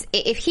is...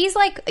 If he's,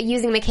 like,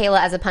 using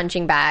Michaela as a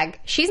punching bag,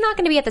 she's not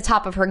going to be at the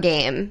top of her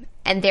game,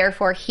 and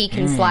therefore he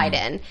can slide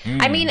in.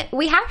 I mean,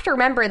 we have to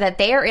remember that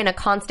they are in a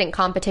constant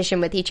competition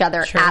with each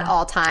other at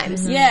all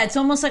times. Yeah, it's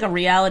almost like a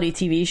reality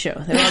TV show.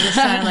 They're all just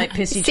trying to like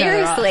piss each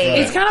other off.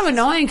 Seriously. It's kind of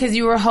annoying because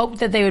you were hoped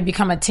that they would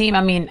become a team.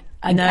 I mean,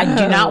 I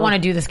do not want to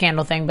do the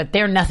scandal thing, but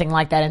they're nothing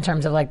like that in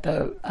terms of like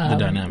the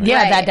dynamic.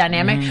 Yeah, that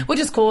dynamic, which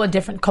is cool,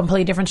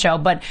 completely different show.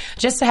 But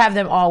just to have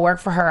them all work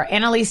for her,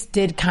 Annalise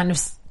did kind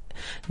of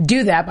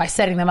do that by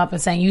setting them up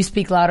and saying, you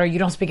speak louder, you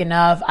don't speak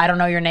enough, I don't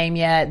know your name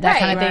yet, that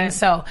kind of thing.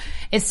 So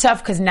it's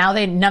tough because now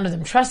none of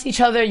them trust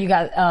each other. You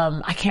got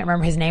I can't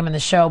remember his name in the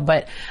show,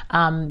 but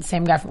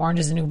same guy from Orange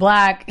is the New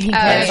Black. He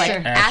plays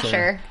like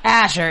Asher.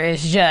 Asher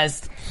is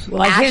just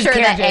like Asher, his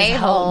character the is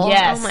a-hole.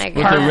 yes, oh my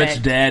God. with the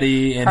rich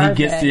daddy, and he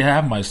gets to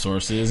have my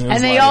sources,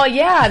 and they all just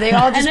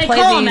and they play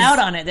call these, him out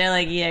on it. They're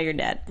like, yeah, you're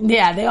dead.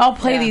 Yeah, they all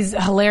play these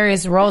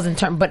hilarious roles in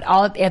turn, but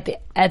all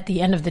at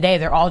the end of the day,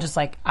 they're all just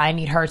like, I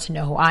need her to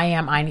know who I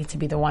am. I need to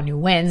be the one who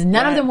wins.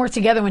 None of them work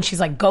together when she's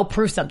like, go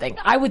prove something.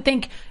 I would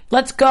think,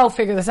 let's go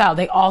figure this out.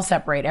 They all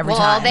separate every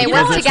time. Well, they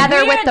work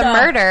together with the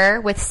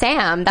murder with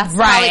Sam. That's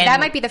right. That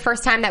might be the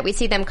first time that we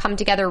see them come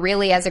together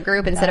really as a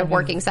group instead of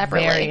working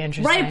separately. Very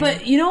interesting. Right,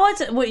 but you know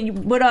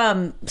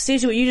what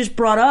Stacey, what you just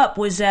brought up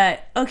was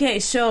that, okay,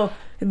 so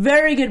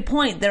very good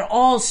point. They're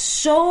all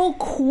so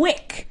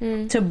quick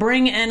to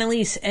bring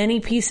Annalise any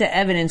piece of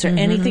evidence or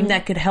anything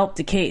that could help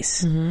the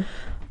case.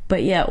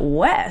 But yet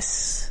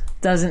Wes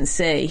doesn't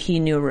say he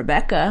knew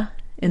Rebecca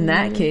in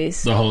that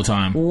case. The whole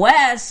time.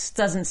 Wes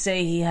doesn't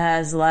say he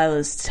has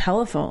Lila's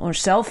telephone or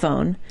cell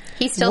phone.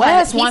 He still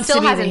hasn't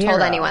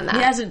told anyone that.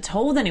 He hasn't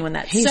told anyone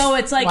that. So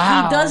it's like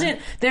he doesn't...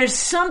 There's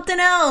something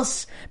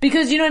else.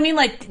 Because, you know what I mean?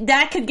 Like,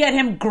 that could get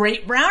him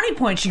great brownie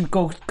points. You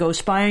go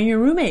spy on your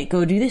roommate.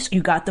 Go do this.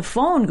 You got the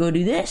phone. Go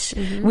do this.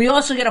 We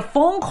also get a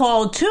phone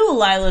call to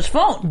Lila's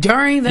phone.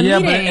 During the meeting. Yeah,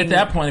 but at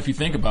that point, if you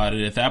think about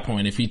it,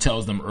 if he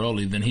tells them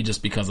early, then he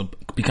just becomes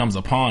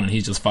a pawn and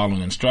he's just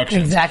following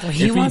instructions. Exactly.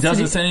 If he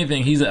doesn't say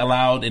anything, he's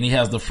allowed and he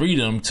has the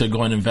freedom to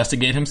go and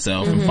investigate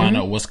himself and find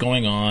out what's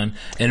going on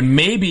and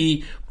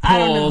maybe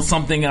pull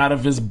something out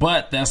of his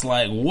butt that's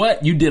like,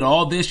 what? You did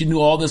all this, you knew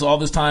all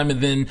this time,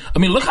 and then, I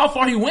mean, look how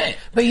far he went.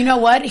 But you know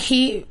what?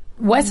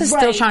 Wes is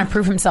still trying to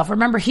prove himself.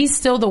 Remember, he's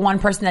still the one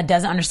person that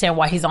doesn't understand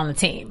why he's on the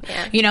team.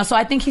 Yeah. You know, so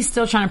I think he's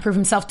still trying to prove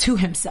himself to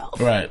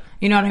himself. Right.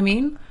 You know what I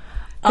mean?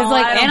 Because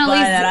I buy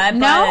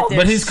that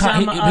but he's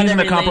in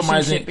a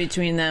compromising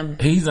between them.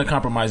 He's in a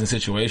compromising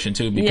situation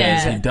too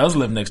because he does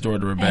live next door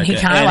to Rebecca. And he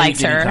kind of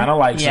likes her. He kind of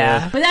likes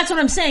her. But that's what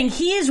I'm saying.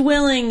 He is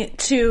willing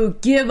to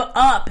give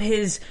up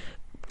his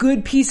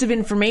good piece of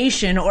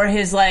information or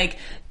his like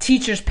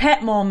teacher's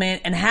pet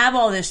moment and have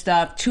all this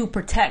stuff to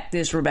protect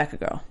this Rebecca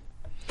girl.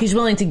 He's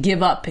willing to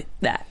give up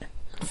that.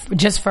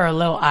 Just for a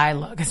little eye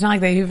look. It's not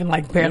like they even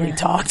like barely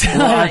talked.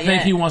 Well, I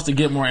think he wants to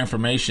get more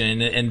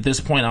information. And at this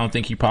point, I don't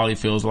think he probably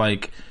feels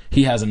like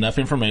he has enough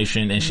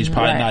information and she's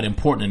probably not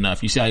important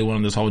enough. You see how he went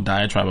on this whole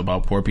diatribe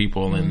about poor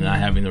people and not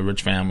having a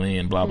rich family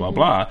and blah, blah,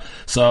 blah.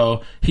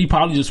 So he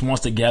probably just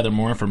wants to gather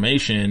more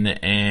information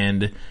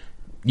and,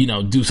 you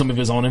know, do some of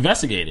his own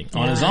investigating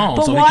on his own.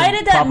 But so why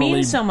did that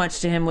mean so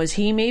much to him? Was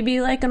he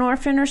maybe like an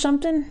orphan or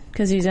something?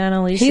 Because he's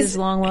Annalise's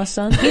long lost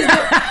son?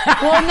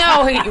 Well,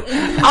 no.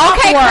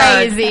 Okay,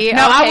 crazy.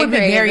 No, I would be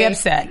very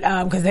upset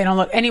because they don't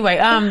look... Anyway,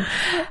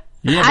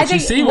 Yeah, I but you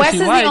think see what Wes she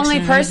is likes, the only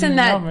and person oh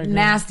that my God.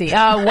 nasty.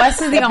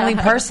 Wes is the only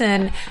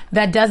person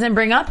that doesn't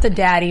bring up the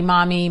daddy,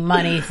 mommy,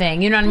 money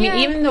thing. You know what I mean?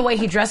 Even the way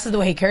he dresses, the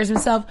way he carries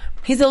himself,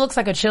 he still looks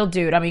like a chill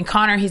dude. I mean,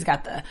 Connor, he's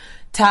got the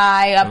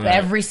tie up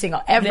every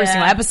single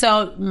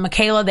episode.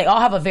 Michaela, they all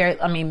have a very,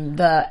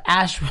 the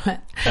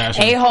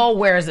a-hole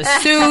wears a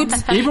suit.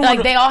 Even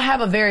like they all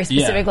have a very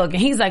specific Yeah. look.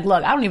 And he's like,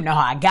 look, I don't even know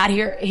how I got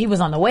here. He was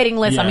on the waiting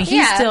list. Yeah. I mean, he's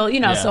Yeah. still,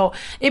 Yeah. so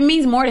it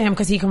means more to him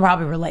because he can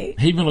probably relate.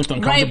 He even looked Right,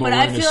 uncomfortable but I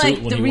wearing the feel suit like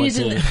when the he went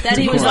reason to that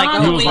he was court.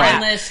 on He the was waiting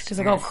like, list. He's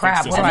like, oh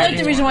crap, what I do feel I like do?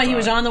 the reason why he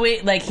was on the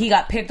wait, like he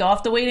got picked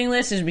off the waiting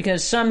list, is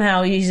because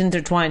somehow he's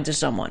intertwined to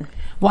someone.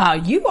 Wow,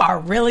 you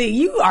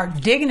are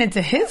digging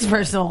into his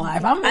personal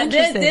life. I'm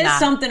interested in There's that.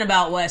 something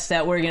about Wes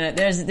that we're gonna.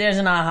 There's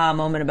an aha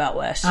moment about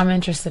Wes. I'm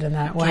interested in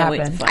that. What Can't wait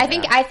to happened?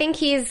 find I think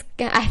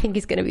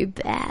he's gonna be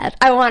bad.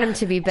 I want him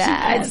to be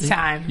bad. It's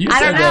time. You I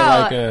said don't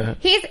that know. like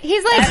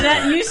He's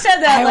like. You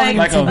said that like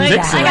Like a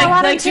vixen. I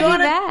want him like to you be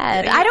wanna-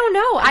 bad. I don't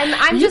know.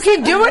 I'm You just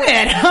keep doing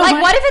it.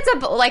 Like, what if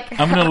it's a like?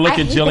 I'm gonna look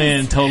I at hate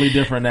Jillian this. totally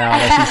different now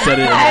that she said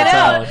it in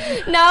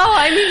that tone. No,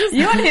 I mean just.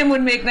 You and him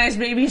would make nice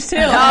babies too.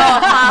 Oh,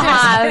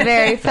 haha,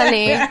 very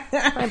funny.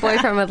 My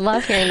boyfriend would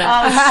love hearing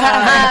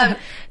that.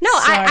 No,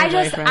 I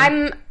just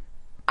boyfriend.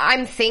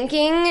 I'm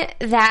thinking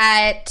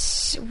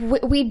that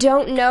we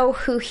don't know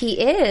who he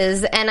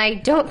is, and I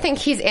don't think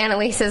he's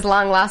Annalise's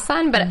long lost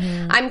son. But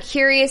I'm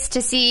curious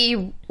to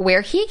see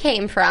where he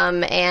came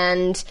from,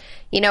 and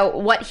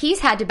what he's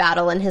had to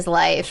battle in his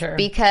life,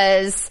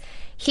 because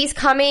he's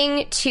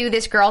coming to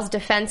this girl's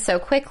defense so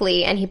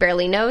quickly, and he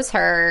barely knows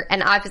her,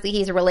 and obviously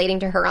he's relating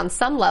to her on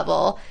some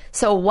level.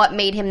 So what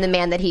made him the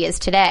man that he is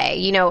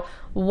today?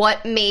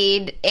 What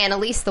made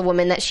Annalise the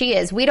woman that she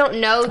is? We don't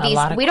know these.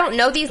 We don't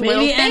know these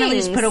little Maybe things.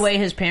 Annalise put away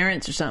his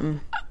parents or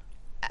something.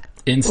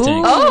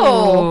 Instinct.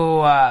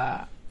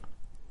 Oh,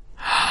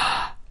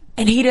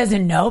 And he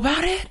doesn't know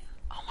about it?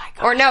 Oh my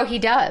god. or no, he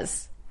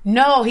does.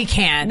 No, he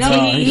can't. No,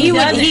 he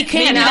doesn't. Maybe He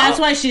can't. that's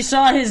why she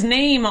saw his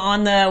name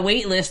on the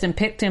wait list and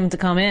picked him to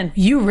come in.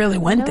 You really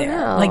went there.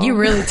 know. Like, you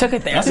really took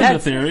it there. That's a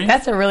good theory.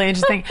 That's a really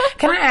interesting.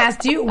 Can I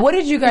ask you, what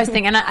did you guys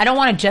think? And I don't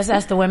want to just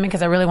ask the women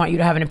because I really want you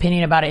to have an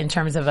opinion about it in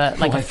terms of a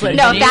flip.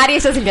 No,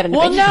 Thaddeus doesn't get an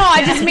Well, opinion. no,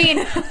 I just mean,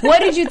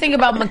 what did you think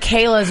about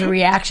Michaela's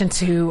reaction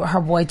to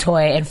her boy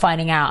toy and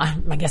finding out,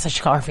 I guess I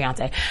should call her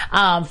fiance,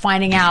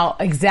 finding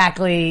out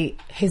exactly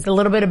a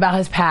little bit about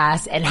his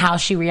past and how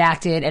she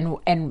reacted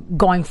and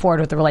going forward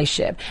with the relationship?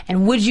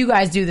 And would you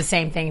guys do the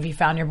same thing if you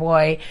found your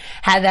boy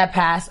had that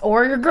past,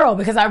 or your girl?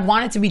 Because I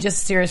want it to be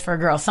just serious for a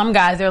girl. Some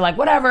guys, they're like,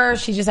 whatever,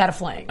 she just had a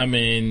fling. I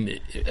mean,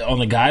 on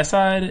the guy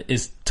side,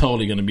 it's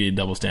totally going to be a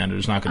double standard.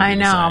 It's not going to be I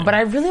the know, same. but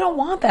I really don't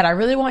want that. I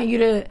really want you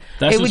to.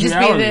 That's it would just just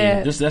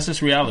reality. be the. That's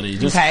just reality.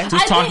 Just Okay. just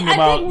I talking think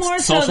about more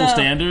so social the-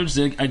 standards.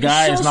 A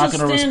guy is not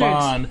social going to standards.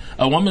 respond.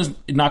 A woman's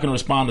not going to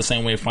respond the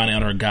same way finding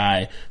out her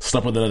guy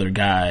slept with another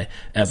guy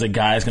as a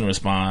guy is going to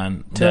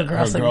respond To a that girl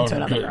her sleeping to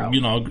another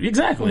girl.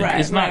 Exactly. Right,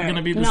 it's not right. going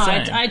to be the No,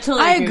 same. I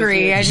totally I agree.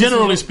 agree. I just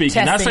Generally was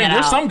speaking, not testing saying it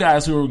there's out. some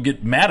guys who will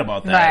get mad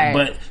about that, Right.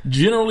 but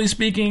generally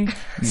speaking,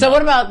 So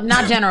what about,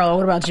 not general,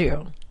 what about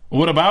you?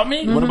 what about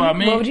me? What about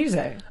me? What would you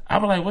say? I'd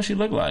be like, what she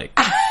look like?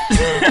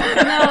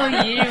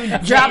 No, you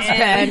Drops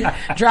pen.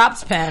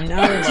 Drops pen.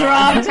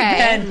 dropped Okay.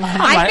 pen. I'm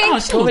like, think- oh,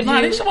 she was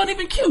not. She wasn't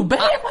even cute, babe.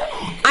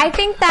 I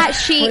think that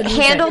she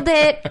handled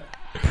it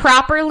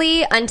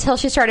properly until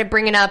she started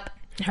bringing up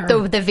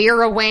the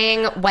Vera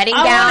Wang wedding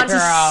I gown. wanted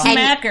to And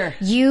smack her.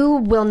 You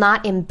will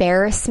not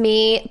embarrass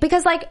me,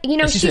 because,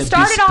 she she said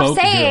started off bespoke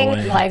Vera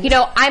saying,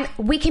 Wang.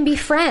 we can be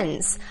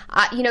friends.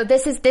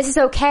 This is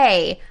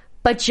okay.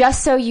 But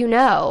just so you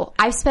know,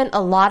 I've spent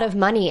a lot of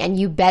money, and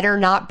you better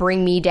not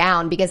bring me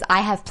down, because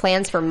I have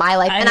plans for my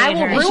life, and I hate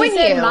will her. ruin She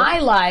said you. my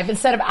life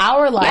instead of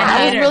our life. Yeah. I was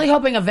Hate her. really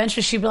hoping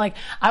eventually she'd be like,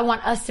 I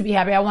want us to be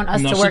happy. I want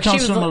us No, to she work.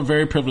 comes was from a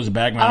very privileged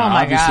background. Oh,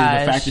 my Obviously,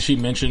 gosh. the fact that she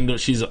mentioned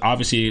that she's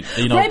obviously,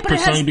 Right, but it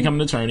pursuing has-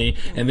 becoming an attorney,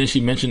 and then she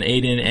mentioned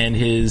Aiden and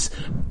his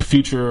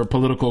future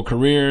political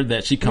career,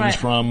 that she comes Right.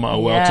 from a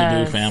well-to-do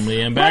Yes.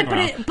 family and Right, but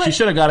background. it- She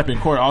should have got up in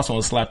court also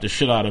and slapped the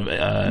shit out of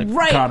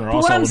Right, Connor but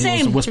also what I'm when he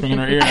saying- was whispering in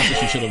her ear. That's what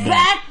she should have done.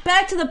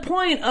 Back to the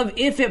point of,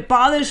 if it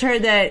bothers her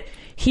that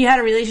he had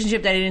a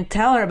relationship that he didn't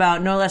tell her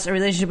about, no less a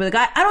relationship with a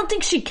guy, I don't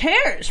think she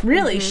cares,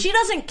 really. She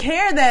doesn't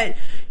care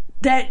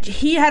that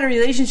he had a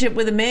relationship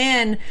with a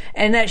man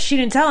and that she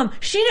didn't tell him.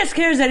 She just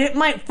cares that it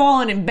might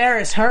fall and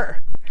embarrass her.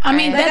 I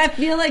mean, Like, that's, I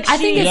feel like I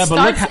think she- it Yeah, but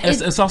look,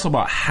 starts. it's also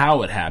about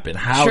how it happened,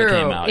 how True. it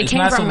came out. It It's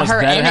came not so from much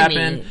her that it enemy.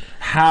 happened,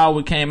 how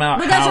it came out,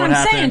 But that's how what it I'm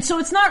happened. saying. So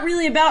it's not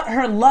really about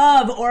her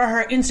love or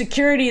her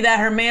insecurity that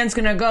her man's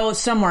going to go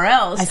somewhere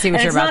else. I see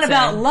what and you're it's not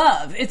about to about say.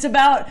 love. It's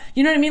about,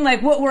 you know what I mean?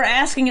 Like, what we're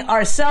asking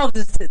ourselves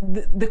is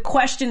the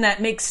question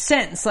that makes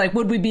sense. Like,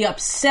 would we be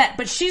upset?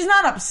 But she's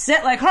not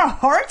upset. Like, her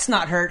heart's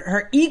not hurt.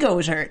 Her ego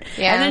is hurt.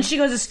 Yeah. And then she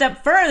goes a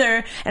step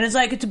further, and it's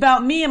like, it's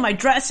about me and my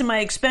dress and my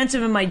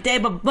expensive and my day,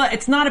 but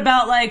it's not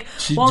about, like,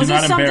 well, do is not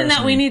this something embarrass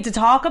that we me. need to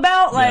talk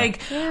about?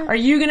 Like, are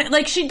you gonna,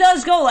 like, she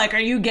does go, like, are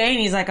you gay? And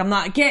he's like, I'm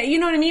not gay. you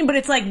know what I mean? But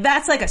it's like,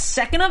 that's like a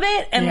second of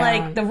it, and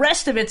like the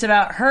rest of it's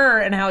about her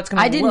and how it's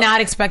going to look. I did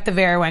not expect the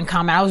Very Wayne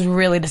comment. I was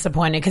really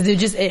disappointed because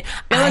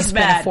I spent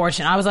bad. a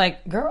fortune. I was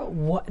like, girl,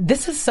 what?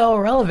 This is so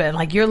irrelevant.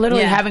 Like, you're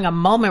literally having a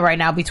moment right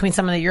now between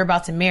someone that you're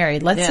about to marry.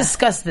 Let's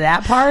discuss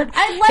that part,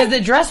 because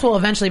the dress will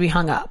eventually be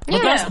hung up.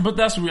 But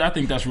that's I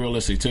think that's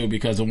realistic too,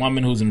 because a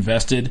woman who's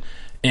invested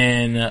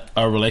in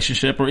a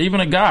relationship, or even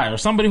a guy or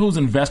somebody who's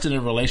invested in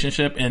a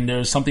relationship, and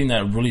there's something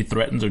that really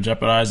threatens or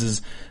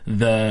jeopardizes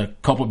the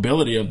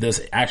culpability of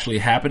this actually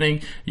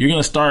happening, you're going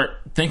to start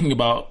thinking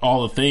about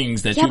all the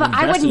things that you've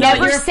invested in. I would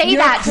never say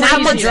that.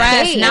 Not the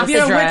dress. Not If the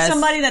you're dress. with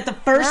somebody that the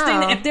first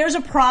thing, if there's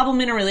a problem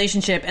in a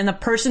relationship and the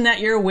person that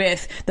you're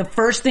with, the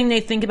first thing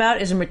they think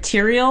about is a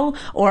material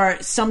or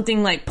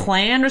something like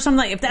planned or something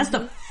like, if that's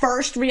the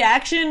first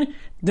reaction,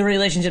 the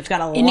relationship's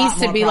got a lot more It needs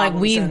to be like,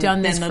 we've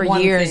done this for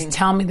years.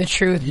 Tell me the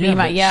truth. She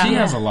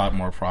has a lot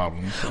more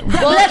problems.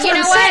 Well, that's what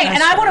I'm saying.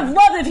 And I would have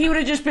loved if he would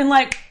have just been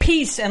like,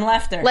 peace, and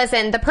left her.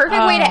 Listen, the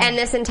perfect way to end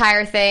this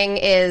entire thing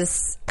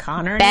is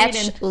Connor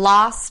Betch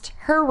lost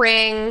her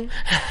ring.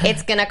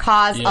 It's going to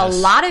cause a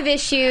lot of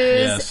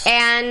issues,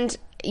 and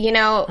you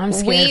know,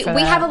 we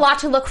have a lot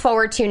to look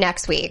forward to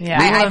next week. Yeah.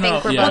 I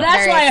think we're both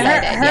that's very why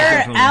excited.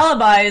 her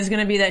alibi is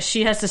going to be that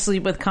she has to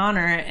sleep with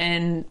Connor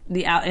in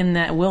the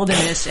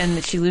wilderness, and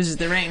that she loses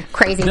the ring.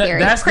 Crazy theory.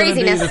 That's going to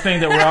be Craziness. the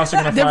thing that we're also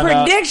going to The find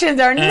out.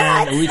 predictions are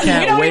nuts. We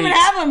can't We don't wait. even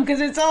have them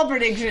because it's all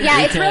predictions.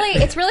 Yeah, it's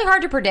really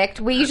hard to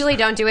predict. We usually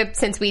don't do it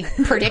since we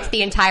predict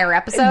the entire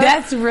episode.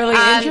 That's really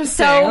interesting.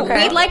 So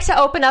Okay. we'd like to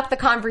open up the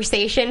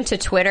conversation to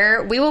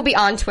Twitter. We will be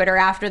on Twitter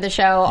after the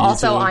show,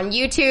 also on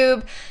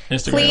YouTube.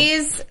 Instagram,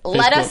 Please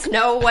let us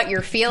know what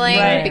you're feeling,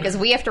 because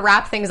we have to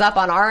wrap things up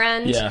on our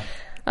end. Yeah.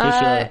 For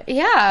sure.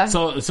 Yeah.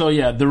 So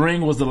yeah, the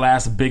ring was the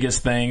last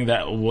biggest thing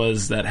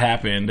that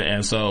happened,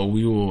 and so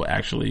we will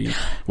actually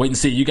wait and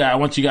see. You guys, I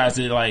want you guys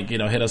to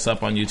hit us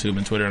up on YouTube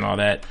and Twitter and all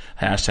that,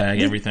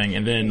 hashtag everything,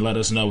 and then let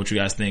us know what you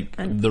guys think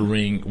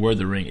where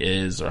the ring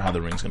is, or how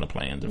the ring's going to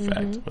play into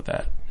effect with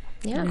that.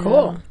 Yeah,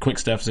 cool. Quick,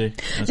 Stephanie.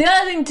 The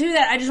other thing too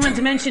that I just wanted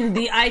to mention,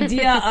 the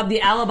idea of the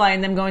alibi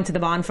and them going to the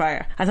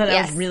bonfire. I thought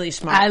that was really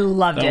smart. I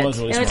loved it. That was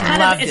really It was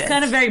smart. it's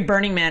kind of very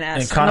Burning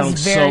Man-esque. And Connor looked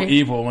so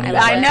evil when he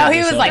was I like, know, he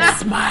was like,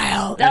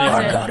 smile.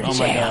 Oh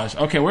my gosh.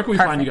 Okay, where can we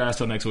find you guys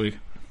till next week?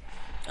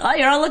 Oh,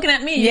 you're all looking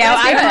at me. Yeah, You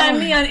guys I can find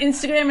me on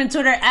Instagram and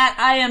Twitter at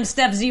I am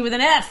Steph Z with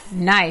an F.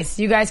 Nice.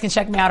 You guys can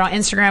check me out on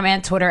Instagram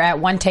and Twitter at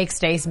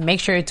OneTakeStace. Make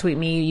sure to tweet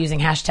me using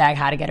hashtag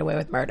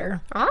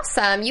HowToGetAwayWithMurder.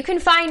 Awesome. You can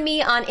find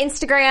me on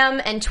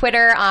Instagram and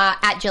Twitter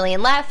at Jillian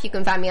Leff. You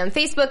can find me on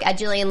Facebook at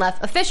Jillian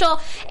Leff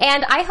Official.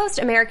 And I host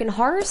American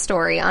Horror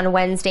Story on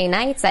Wednesday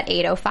nights at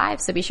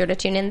 8:05, so be sure to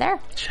tune in there.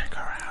 Check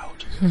her out.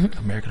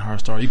 American Horror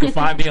Story. You can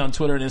find me on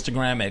Twitter and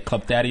Instagram at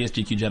ClubThaddeus,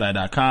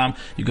 GQJedi.com.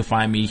 You can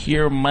find me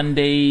here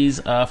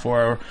Mondays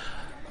for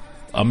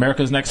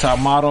America's Next Top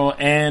Model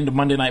and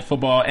Monday Night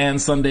Football,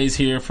 and Sundays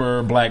here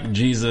for Black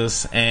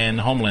Jesus and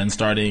Homeland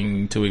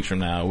starting 2 weeks from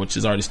now, which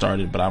has already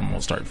started, but I'm going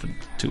to start for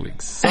 2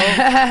 weeks. So,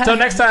 till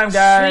next time,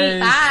 guys.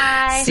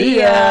 Bye.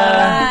 See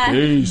ya.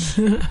 Peace.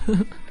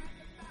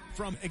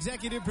 From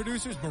executive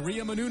producers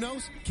Maria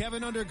Menounos,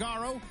 Kevin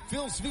Undergaro,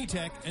 Phil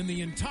Svitek, and the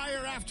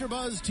entire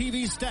AfterBuzz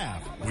TV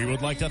staff, we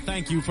would like to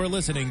thank you for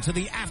listening to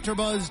the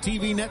AfterBuzz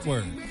TV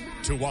network.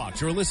 To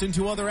watch or listen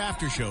to other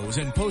after shows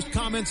and post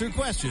comments or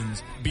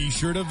questions, be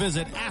sure to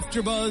visit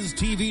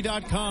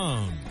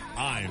AfterBuzzTV.com.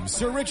 I'm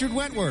Sir Richard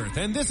Wentworth,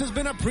 and this has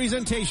been a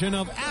presentation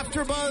of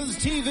AfterBuzz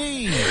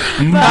TV.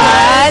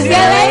 Buzz you later.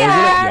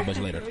 Yeah, buzz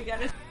you later.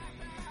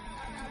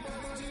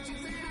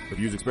 The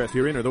views expressed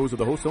herein are those of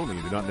the hosts only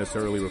and do not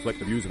necessarily reflect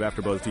the views of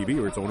AfterBuzz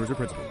TV or its owners or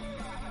principals.